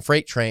fucking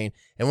freight train.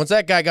 And once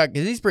that guy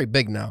because he's pretty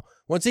big now,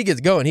 once he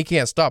gets going, he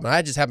can't stop. And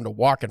I just happened to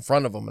walk in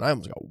front of him, and I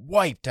almost got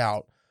wiped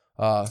out.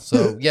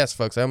 So, yes,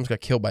 folks, I almost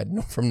got killed by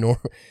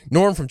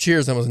Norm from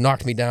Cheers almost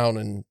knocked me down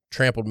and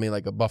trampled me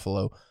like a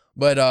buffalo.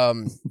 But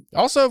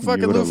also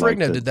fucking Lou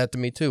Ferrigno did that to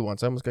me too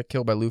once. I almost got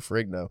killed by Lou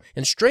Ferrigno.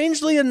 And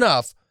strangely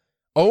enough,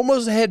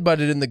 almost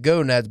headbutted in the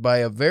gonads by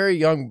a very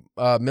young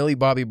Millie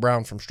Bobby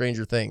Brown from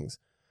Stranger Things.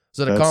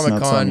 So at a Comic-Con.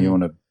 That's not something you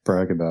want to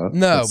brag about.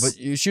 No,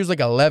 but she was like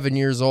 11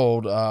 years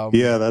old.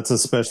 Yeah, that's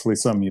especially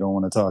something you don't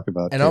want to talk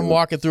about. And I'm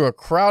walking through a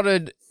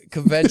crowded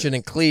convention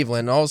in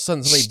Cleveland, and all of a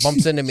sudden somebody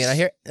bumps into me, and I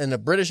hear in a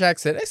British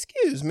accent,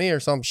 "Excuse me," or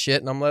some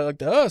shit, and I'm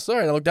like, "Oh,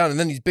 sorry." And I look down, and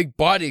then these big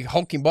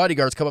hulking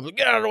bodyguards come up, like,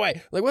 "Get out of the way!"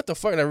 I'm like, what the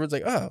fuck? And everyone's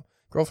like, "Oh,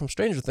 girl from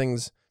Stranger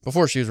Things."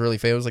 Before she was really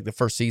famous, like the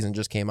first season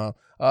just came out,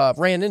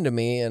 ran into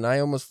me, and I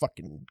almost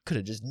fucking could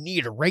have just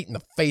kneed her right in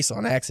the face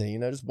on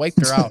accident, just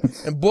wiped her out.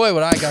 And boy,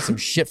 would I got some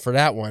shit for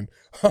that one.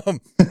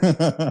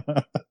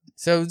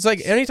 So it's like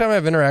anytime I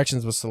have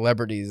interactions with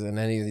celebrities in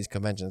any of these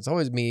conventions, it's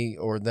always me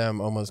or them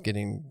almost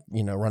getting,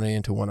 running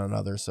into one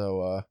another.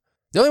 So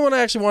the only one I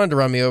actually wanted to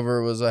run me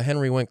over was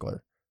Henry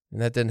Winkler, and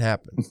that didn't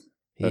happen.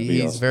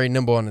 He's awesome. Very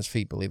nimble on his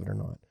feet, believe it or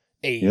not.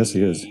 Hey. Yes,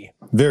 he is.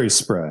 Very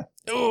spry.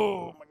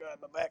 Oh my God,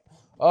 my back.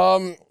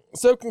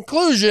 So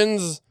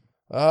conclusions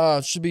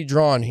should be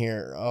drawn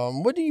here.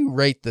 What do you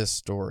rate this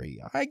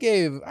story? I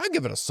give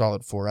it a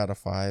solid 4 out of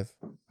 5.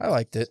 I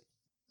liked it.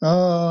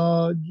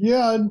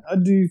 Yeah,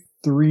 I'd do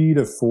 3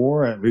 to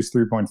 4, at least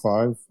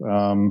 3.5.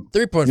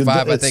 3.5,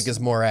 I think, is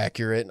more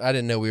accurate. I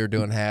didn't know we were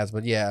doing halves,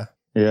 but yeah.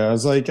 Yeah, I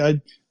was like,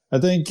 I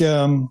think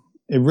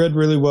it read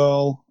really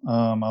well.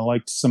 I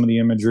liked some of the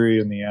imagery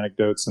and the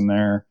anecdotes in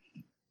there.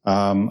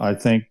 I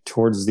think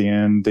towards the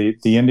end,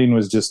 the ending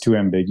was just too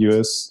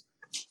ambiguous,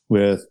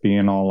 with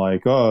being all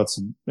like, "Oh,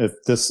 if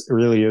this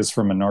really is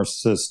from a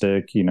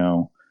narcissistic,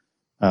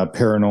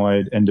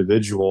 paranoid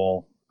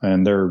individual."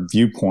 And their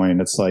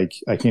viewpoint, it's like,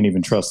 I can't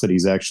even trust that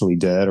he's actually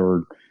dead,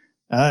 or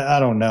I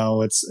don't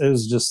know. It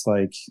was just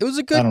like, it was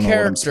a good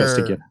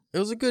character. It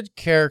was a good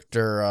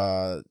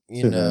character.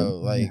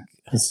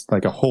 It's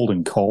like a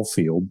Holden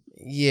Caulfield.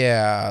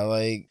 Yeah,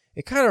 like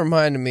it kind of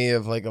reminded me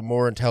of like a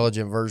more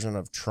intelligent version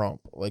of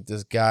Trump, like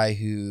this guy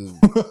who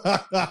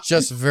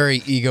just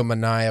very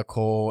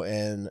egomaniacal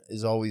and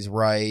is always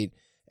right,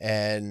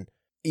 and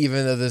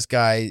even though this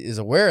guy is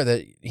aware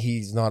that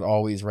he's not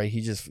always right, he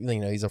just,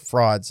 he's a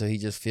fraud. So he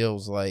just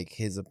feels like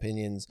his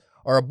opinions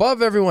are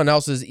above everyone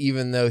else's,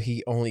 even though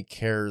he only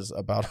cares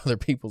about other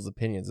people's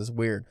opinions. It's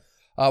weird.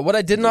 What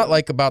I did not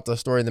like about the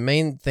story, the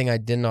main thing I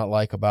did not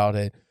like about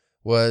it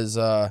was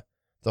the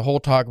whole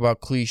talk about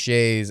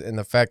cliches and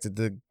the fact that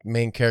the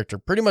main character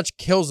pretty much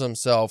kills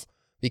himself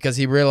because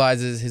he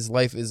realizes his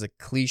life is a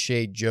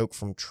cliche joke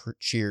from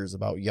Cheers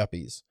about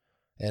yuppies.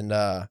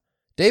 And,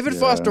 David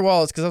Foster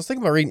Wallace, because I was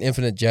thinking about reading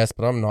Infinite Jest,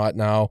 but I'm not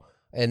now.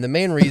 And the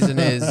main reason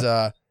is,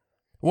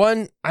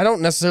 one, I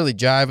don't necessarily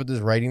jive with his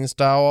writing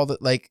style. All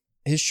that, like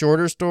his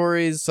shorter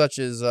stories, such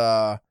as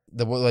the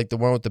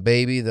one with the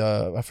baby,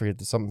 I forget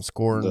something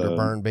scorned or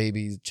burned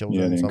babies,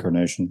 children. Yeah, the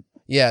Incarnation.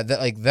 Yeah,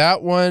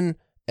 that one,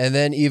 and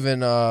then even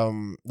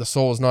The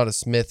Soul Is Not a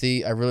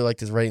Smithy. I really liked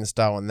his writing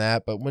style in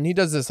that. But when he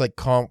does this like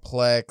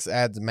complex,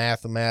 adds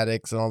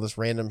mathematics and all this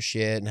random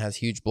shit, and has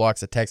huge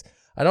blocks of text,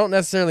 I don't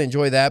necessarily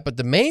enjoy that, but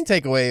the main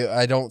takeaway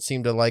I don't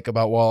seem to like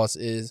about Wallace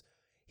is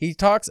he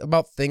talks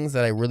about things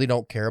that I really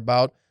don't care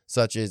about,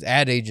 such as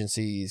ad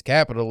agencies,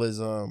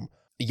 capitalism,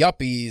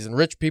 yuppies, and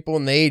rich people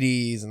in the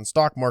 80s, and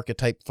stock market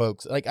type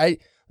folks. Like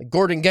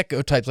Gordon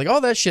Gekko types, like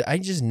all that shit I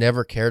just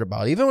never cared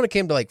about. Even when it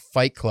came to like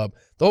Fight Club,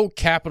 the whole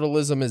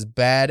capitalism is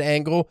bad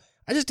angle,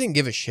 I just didn't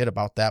give a shit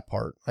about that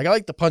part. Like I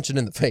like to punch it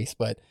in the face,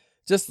 but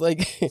just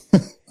like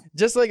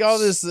just like all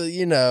this,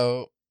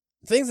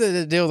 things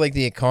that deal with like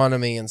the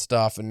economy and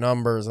stuff and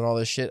numbers and all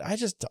this shit,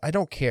 I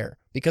don't care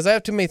because I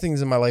have too many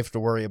things in my life to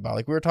worry about.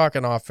 Like we were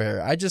talking off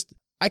air,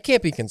 I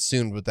can't be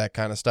consumed with that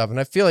kind of stuff. And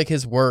I feel like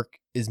his work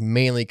is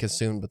mainly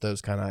consumed with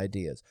those kind of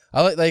ideas.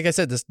 Like I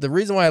said, the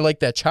reason why I like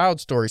that child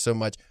story so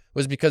much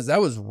was because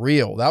that was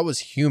real. That was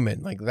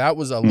human. Like that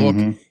was a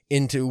look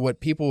into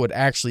what people would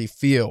actually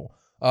feel.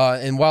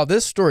 And while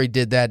this story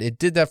did that, it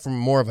did that from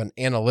more of an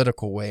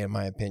analytical way, in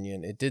my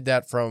opinion. It did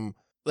that from,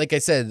 like I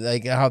said,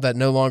 like how that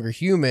No Longer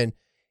Human,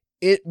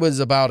 it was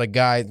about a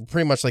guy,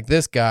 pretty much like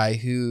this guy,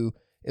 who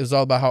it was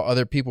all about how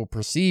other people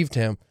perceived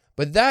him.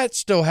 But that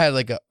still had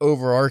like an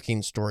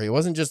overarching story. It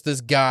wasn't just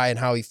this guy and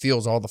how he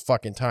feels all the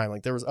fucking time.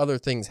 Like there was other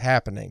things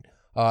happening.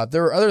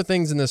 There were other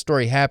things in the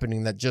story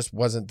happening that just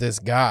wasn't this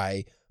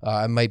guy.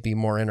 I might be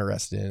more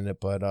interested in it,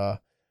 but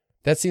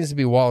that seems to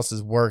be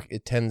Wallace's work.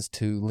 It tends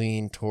to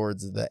lean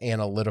towards the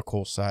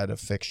analytical side of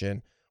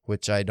fiction,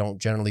 which I don't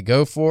generally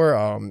go for.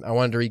 I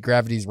wanted to read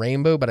Gravity's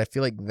Rainbow, but I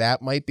feel like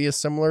that might be a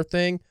similar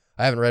thing.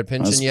 I haven't read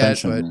Pynchon yet,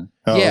 but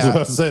yeah, I was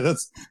about to say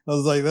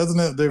that's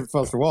not David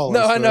Foster Wallace.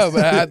 No, I know,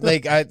 but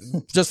I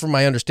just from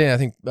my understanding, I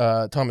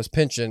think Thomas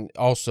Pynchon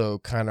also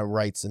kind of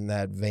writes in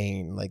that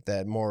vein, like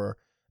that more.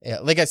 Yeah,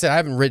 like I said, I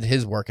haven't read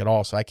his work at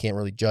all, so I can't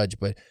really judge.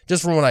 But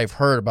just from what I've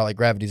heard about like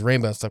Gravity's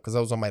Rainbow and stuff, because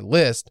that was on my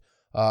list,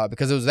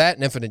 because it was that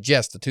and Infinite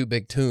Jest, the two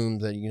big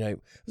tombs that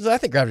I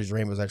think Gravity's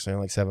Rainbow is actually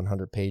only like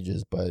 700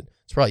 pages, but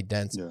it's probably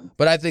dense. Yeah.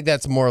 But I think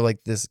that's more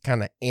like this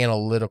kind of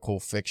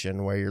analytical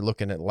fiction where you're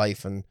looking at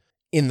life and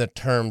in the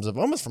terms of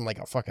almost from like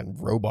a fucking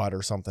robot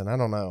or something. I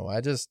don't know.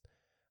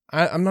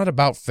 I'm not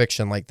about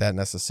fiction like that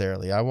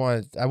necessarily. I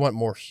want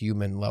more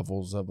human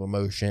levels of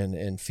emotion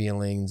and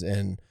feelings,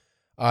 and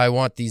I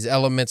want these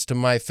elements to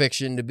my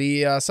fiction to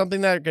be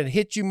something that can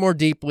hit you more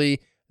deeply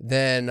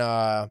than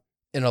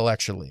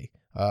intellectually.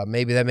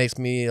 Maybe that makes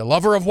me a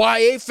lover of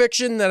YA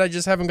fiction that I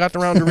just haven't gotten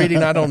around to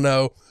reading. I don't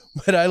know,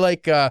 but I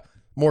like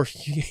more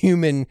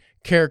human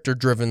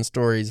character-driven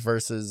stories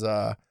versus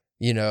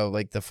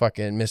like the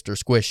fucking Mr.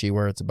 Squishy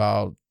where it's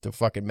about the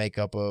fucking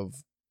makeup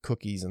of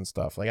cookies and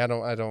stuff. Like I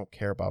don't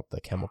care about the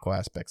chemical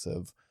aspects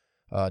of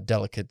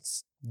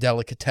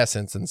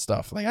delicatessence and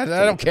stuff. Like I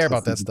don't care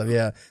about that stuff.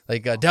 Yeah,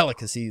 like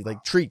delicacies,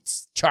 like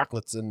treats,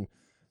 chocolates, and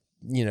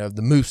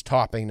the mousse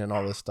topping and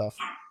all this stuff.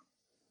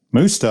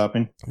 Moose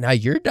topping. Now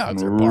your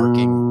dogs are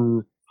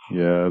barking.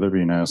 Yeah, they're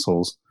being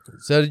assholes.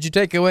 So did you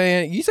take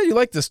away? You said you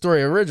liked the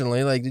story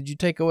originally. Like, did you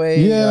take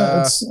away?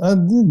 Yeah,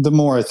 the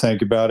more I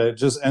think about it,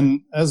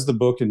 and as the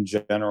book in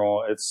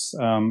general, it's.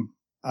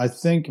 I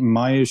think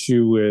my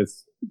issue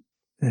with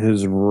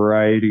his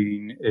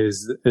writing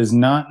is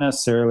not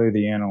necessarily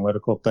the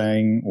analytical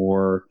thing,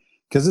 or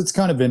because it's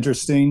kind of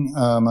interesting.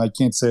 I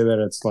can't say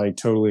that it's like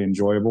totally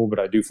enjoyable, but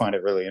I do find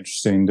it really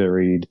interesting to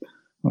read,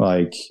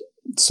 like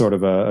sort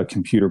of a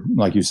computer,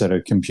 like you said,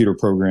 a computer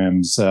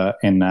program's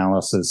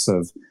analysis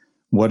of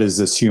what is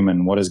this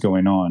human, what is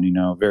going on,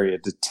 very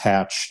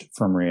detached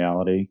from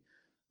reality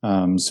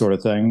sort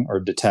of thing, or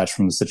detached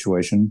from the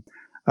situation.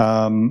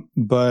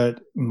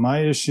 But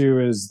my issue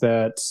is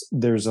that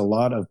there's a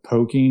lot of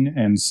poking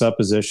and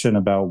supposition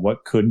about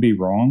what could be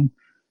wrong.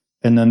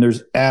 And then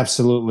there's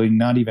absolutely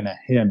not even a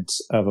hint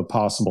of a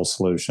possible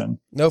solution.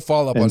 No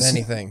follow-up on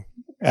anything.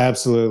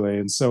 Absolutely.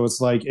 And so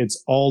it's like,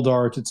 it's all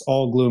dark, it's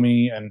all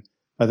gloomy. And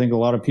I think a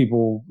lot of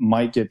people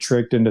might get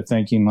tricked into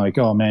thinking like,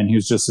 oh man, he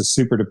was just a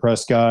super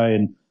depressed guy.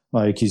 And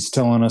like, he's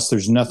telling us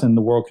there's nothing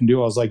the world can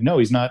do. I was like, no,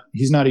 he's not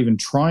even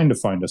trying to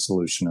find a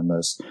solution in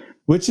this,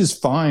 which is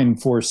fine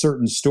for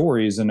certain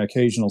stories and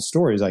occasional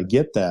stories. I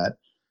get that.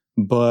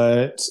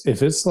 But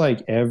if it's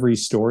like every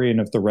story and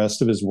if the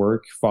rest of his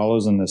work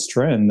follows in this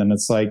trend, then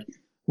it's like,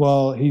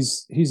 well,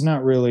 he's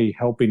not really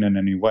helping in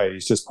any way.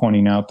 He's just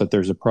pointing out that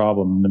there's a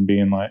problem and then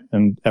being like,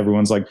 and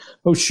everyone's like,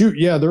 oh shoot,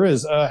 yeah, there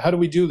is. How do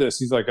we do this?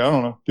 He's like, I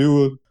don't know.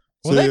 Do it.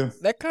 Well,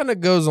 that kind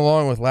of goes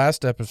along with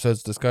last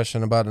episode's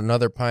discussion about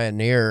Another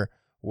Pioneer,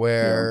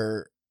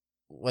 where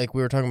like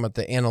we were talking about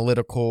the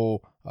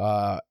analytical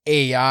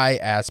AI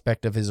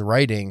aspect of his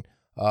writing,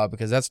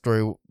 because that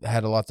story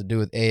had a lot to do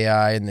with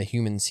AI and the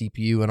human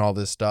CPU and all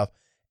this stuff.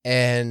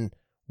 And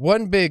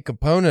one big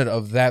component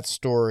of that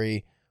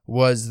story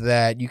was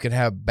that you could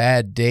have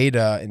bad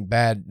data and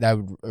that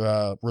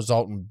would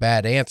result in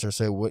bad answers.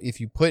 So if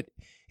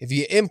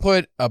you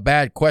input a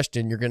bad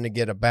question, you're going to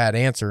get a bad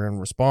answer in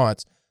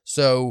response.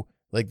 So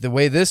like the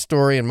way this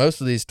story and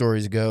most of these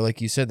stories go,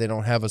 like you said, they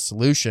don't have a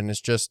solution.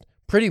 It's just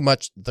pretty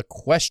much the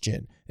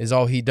question is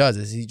all he does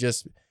is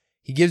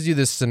he gives you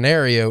this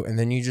scenario and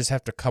then you just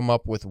have to come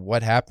up with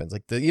what happens.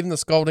 Like even the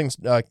Scalding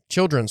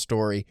Children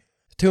story,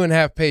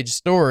 2.5 page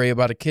story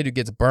about a kid who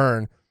gets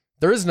burned.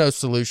 There is no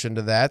solution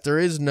to that. There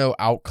is no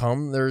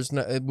outcome.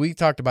 We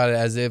talked about it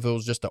as if it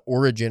was just an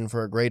origin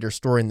for a greater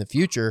story in the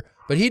future,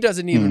 but he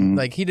doesn't even,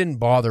 he didn't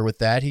bother with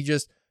that. He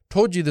just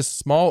told you this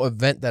small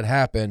event that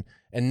happened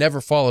and never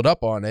followed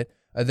up on it.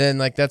 And then,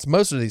 that's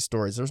most of these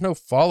stories. There's no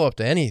follow-up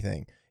to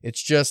anything.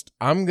 It's just,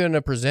 I'm going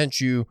to present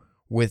you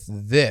with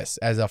this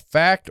as a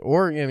fact,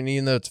 or,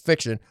 even though it's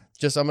fiction,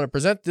 I'm going to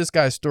present this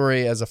guy's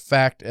story as a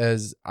fact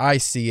as I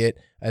see it,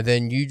 and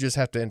then you just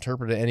have to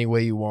interpret it any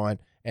way you want.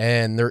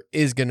 And there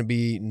is going to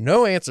be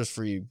no answers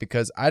for you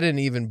because I didn't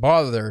even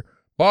bother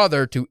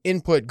to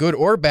input good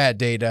or bad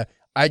data.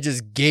 I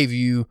just gave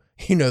you,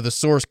 the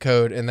source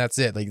code, and that's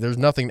it. There's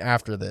nothing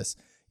after this.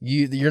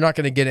 You're not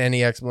going to get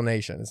any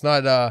explanation. It's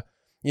not,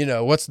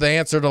 what's the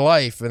answer to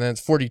life? And then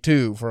it's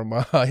 42 from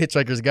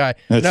Hitchhiker's Guide.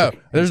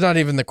 There's not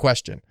even the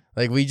question.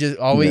 We just,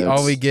 all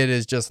we get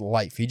is just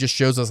life. He just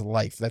shows us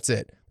life. That's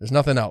it. There's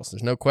nothing else.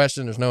 There's no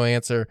question. There's no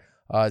answer.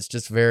 It's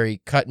just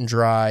very cut and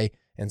dry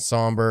and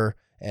somber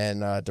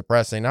and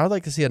depressing. I would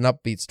like to see an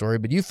upbeat story,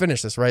 but you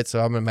finished this, right? So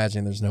I'm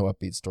imagining there's no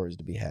upbeat stories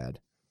to be had.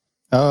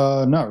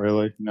 Not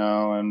really,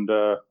 no. And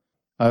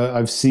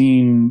I've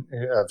seen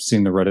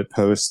the Reddit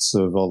posts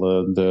of all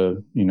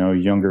the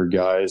younger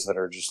guys that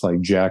are just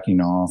jacking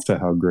off to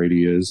how great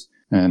he is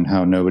and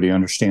how nobody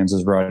understands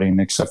his writing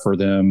except for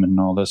them and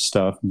all this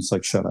stuff. And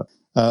it's shut up.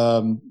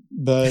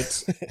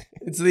 But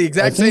it's the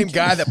exact same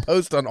guy that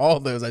posts on all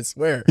those, I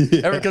swear.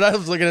 Yeah. Because I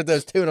was looking at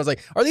those too, and I was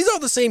like, are these all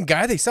the same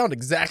guy? They sound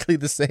exactly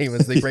the same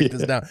as they break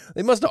this down.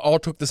 They must have all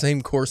took the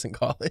same course in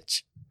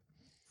college.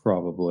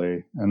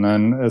 Probably. And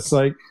then it's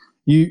so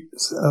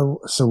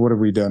what have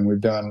we done? We've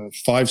done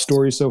 5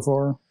 stories so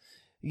far.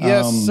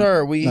 Yes,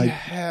 sir. We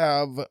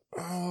have.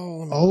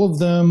 All of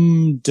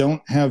them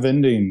don't have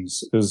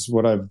endings, is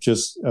what I've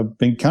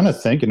been kind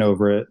of thinking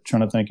over it,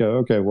 trying to think,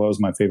 okay, what was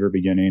my favorite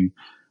beginning?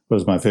 What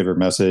was my favorite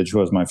message?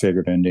 What was my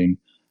favorite ending?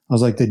 I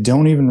was like, they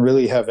don't even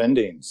really have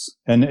endings.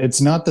 And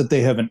it's not that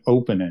they have an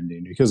open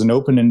ending, because an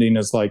open ending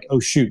is oh,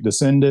 shoot,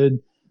 this ended.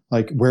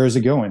 Where is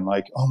it going?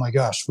 Oh my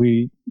gosh,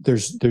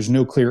 there's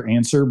no clear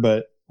answer,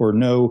 or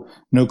no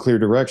clear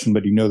direction,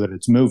 but that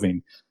it's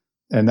moving.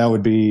 And that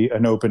would be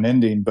an open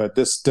ending. But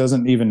this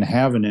doesn't even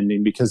have an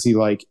ending, because he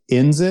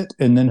ends it,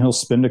 and then he'll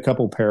spend a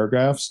couple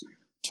paragraphs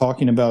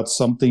talking about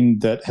something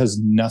that has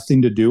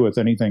nothing to do with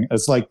anything.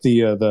 It's like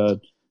the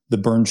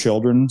burned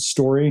children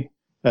story.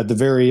 At the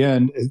very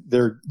end,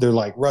 they're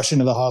rushing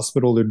to the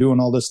hospital. They're doing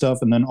all this stuff.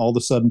 And then all of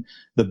a sudden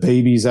the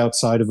baby's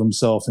outside of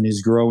himself and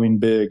he's growing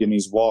big and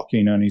he's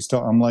walking and he's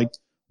talking. I'm like,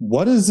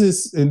 what is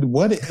this? And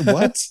what?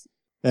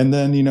 And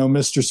then,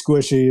 Mr.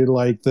 Squishy,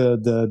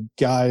 the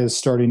guy is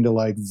starting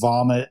to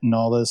vomit and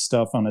all this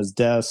stuff on his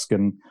desk.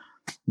 And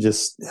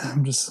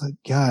I'm just like,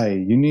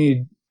 guy,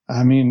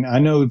 I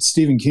know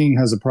Stephen King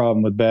has a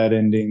problem with bad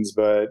endings,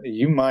 but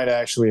you might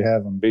actually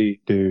have him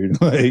beat, dude.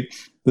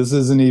 This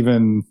isn't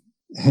even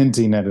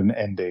hinting at an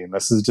ending.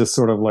 This is just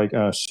sort of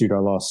oh, shoot, I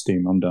lost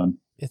steam. I'm done.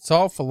 It's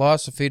all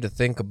philosophy to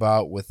think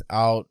about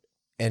without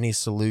any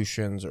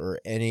solutions or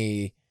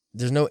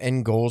there's no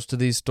end goals to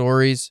these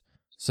stories.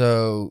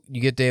 So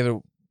you get David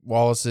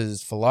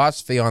Wallace's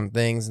philosophy on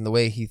things and the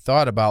way he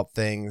thought about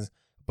things,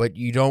 but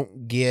you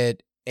don't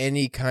get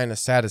any kind of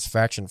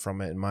satisfaction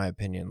from it, in my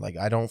opinion.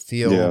 I don't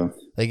feel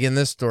in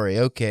this story,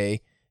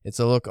 okay, it's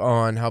a look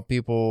on how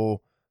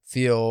people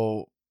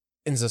feel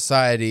in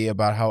society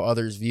about how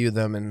others view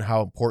them and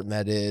how important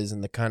that is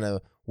and the kind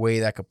of way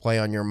that could play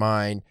on your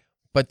mind.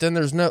 But then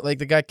there's no,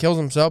 the guy kills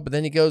himself, but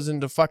then he goes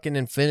into fucking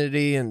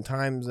infinity and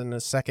times in a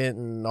second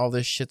and all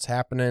this shit's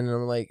happening. And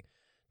I'm like,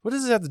 what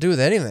does this have to do with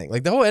anything?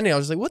 The whole ending, I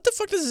was just like, what the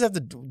fuck does this have to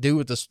do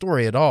with the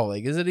story at all?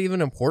 Is it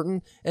even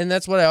important? And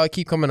that's what I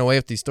keep coming away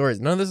with these stories.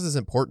 None of this is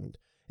important.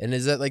 And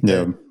is that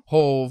the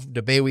whole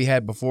debate we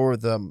had before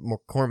with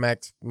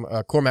Cormac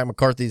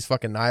McCarthy's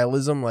fucking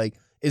nihilism?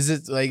 Is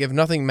it if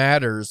nothing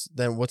matters,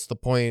 then what's the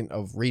point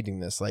of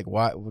reading this?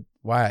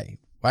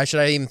 Why should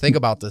I even think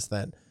about this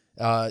then?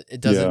 It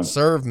doesn't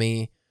serve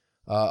me.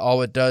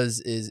 All it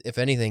does is, if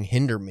anything,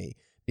 hinder me.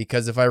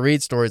 Because if I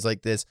read stories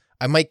like this,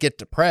 I might get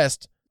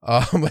depressed.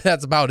 But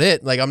that's about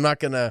it. I'm not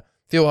going to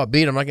feel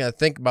upbeat. I'm not going to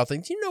think about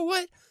things. You know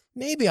what?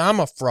 Maybe I'm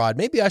a fraud.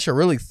 Maybe I should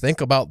really think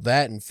about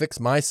that and fix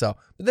myself.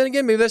 But then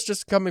again, maybe that's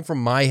just coming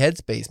from my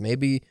headspace.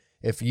 Maybe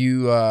if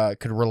you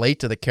could relate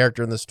to the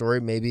character in the story,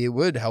 maybe it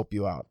would help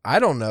you out. I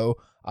don't know.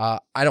 I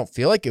don't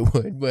feel like it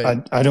would,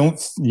 but I don't.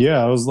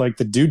 Yeah, I was like,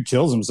 the dude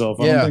kills himself.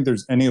 I don't think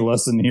there's any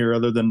lesson here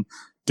other than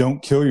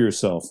don't kill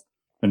yourself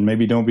and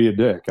maybe don't be a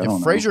dick. I don't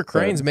know. Fraser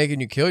Crane's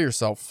making you kill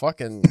yourself,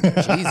 fucking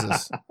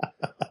Jesus.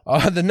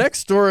 The next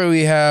story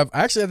we have,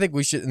 actually, I think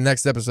we should,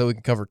 next episode, we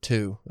can cover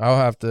 2. I'll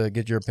have to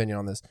get your opinion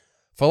on this.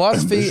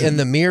 Philosophy in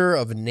the Mirror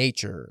of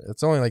Nature.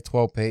 It's only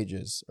 12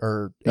 pages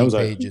or 8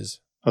 pages.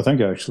 I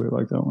think I actually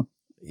like that one.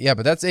 Yeah,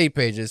 but that's 8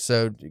 pages.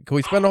 So can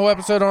we spend a whole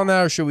episode on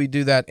that, or should we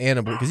do that and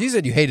Oblivion? Because you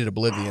said you hated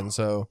Oblivion,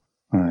 so.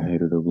 I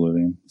hated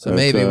Oblivion. So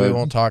maybe we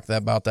won't talk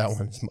about that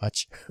one as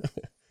much.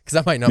 Because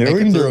I might not make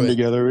it through it.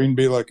 Together. We can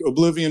be like,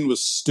 Oblivion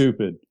was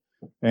stupid.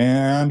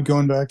 And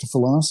going back to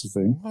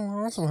philosophy.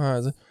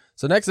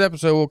 So next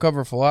episode, we'll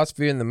cover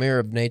Philosophy in the Mirror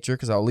of Nature,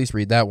 because I'll at least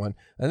read that one.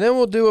 And then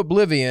we'll do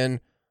Oblivion,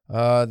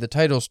 the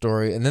title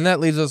story. And then that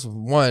leaves us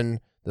the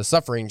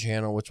Suffering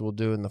Channel, which we'll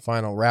do in the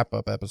final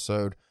wrap-up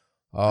episode.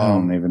 I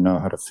don't even know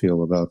how to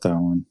feel about that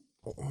one.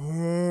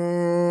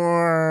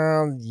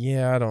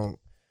 Yeah, I don't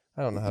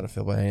know how to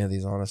feel about any of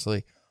these,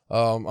 honestly.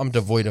 I'm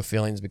devoid of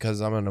feelings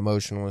because I'm an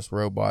emotionless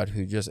robot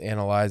who just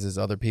analyzes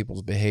other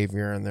people's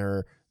behavior and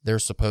their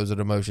supposed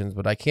emotions,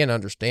 but I can't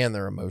understand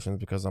their emotions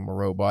because I'm a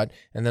robot.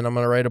 And then I'm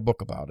going to write a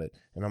book about it,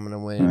 and I'm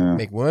going to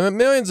make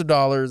millions of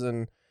dollars,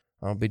 and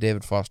I'll be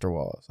David Foster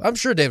Wallace. I'm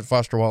sure David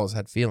Foster Wallace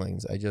had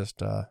feelings. I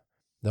just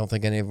don't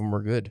think any of them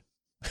were good.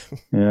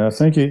 Yeah, I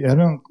think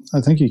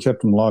he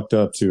kept them locked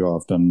up too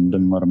often.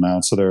 Didn't let them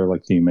out, so they're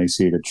like the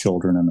emaciated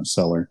children in a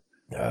cellar.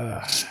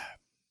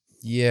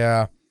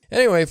 Yeah.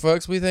 Anyway,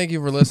 folks, we thank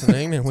you for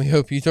listening, and we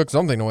hope you took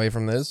something away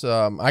from this.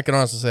 I can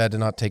honestly say I did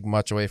not take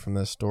much away from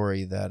this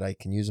story that I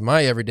can use in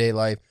my everyday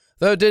life,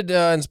 though it did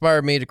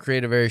inspire me to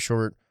create a very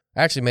short.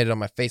 I actually made it on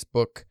my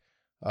Facebook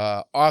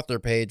author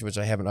page, which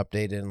I haven't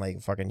updated in like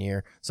a fucking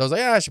year. So I was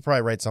like, I should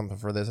probably write something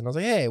for this. And I was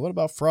like, hey, what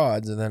about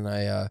frauds? And then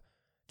I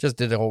just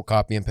did a whole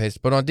copy and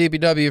paste. But on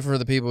DPW for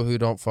the people who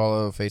don't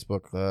follow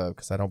Facebook,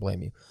 because I don't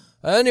blame you.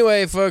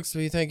 Anyway, folks,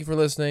 we thank you for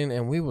listening,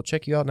 and we will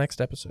check you out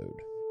next episode.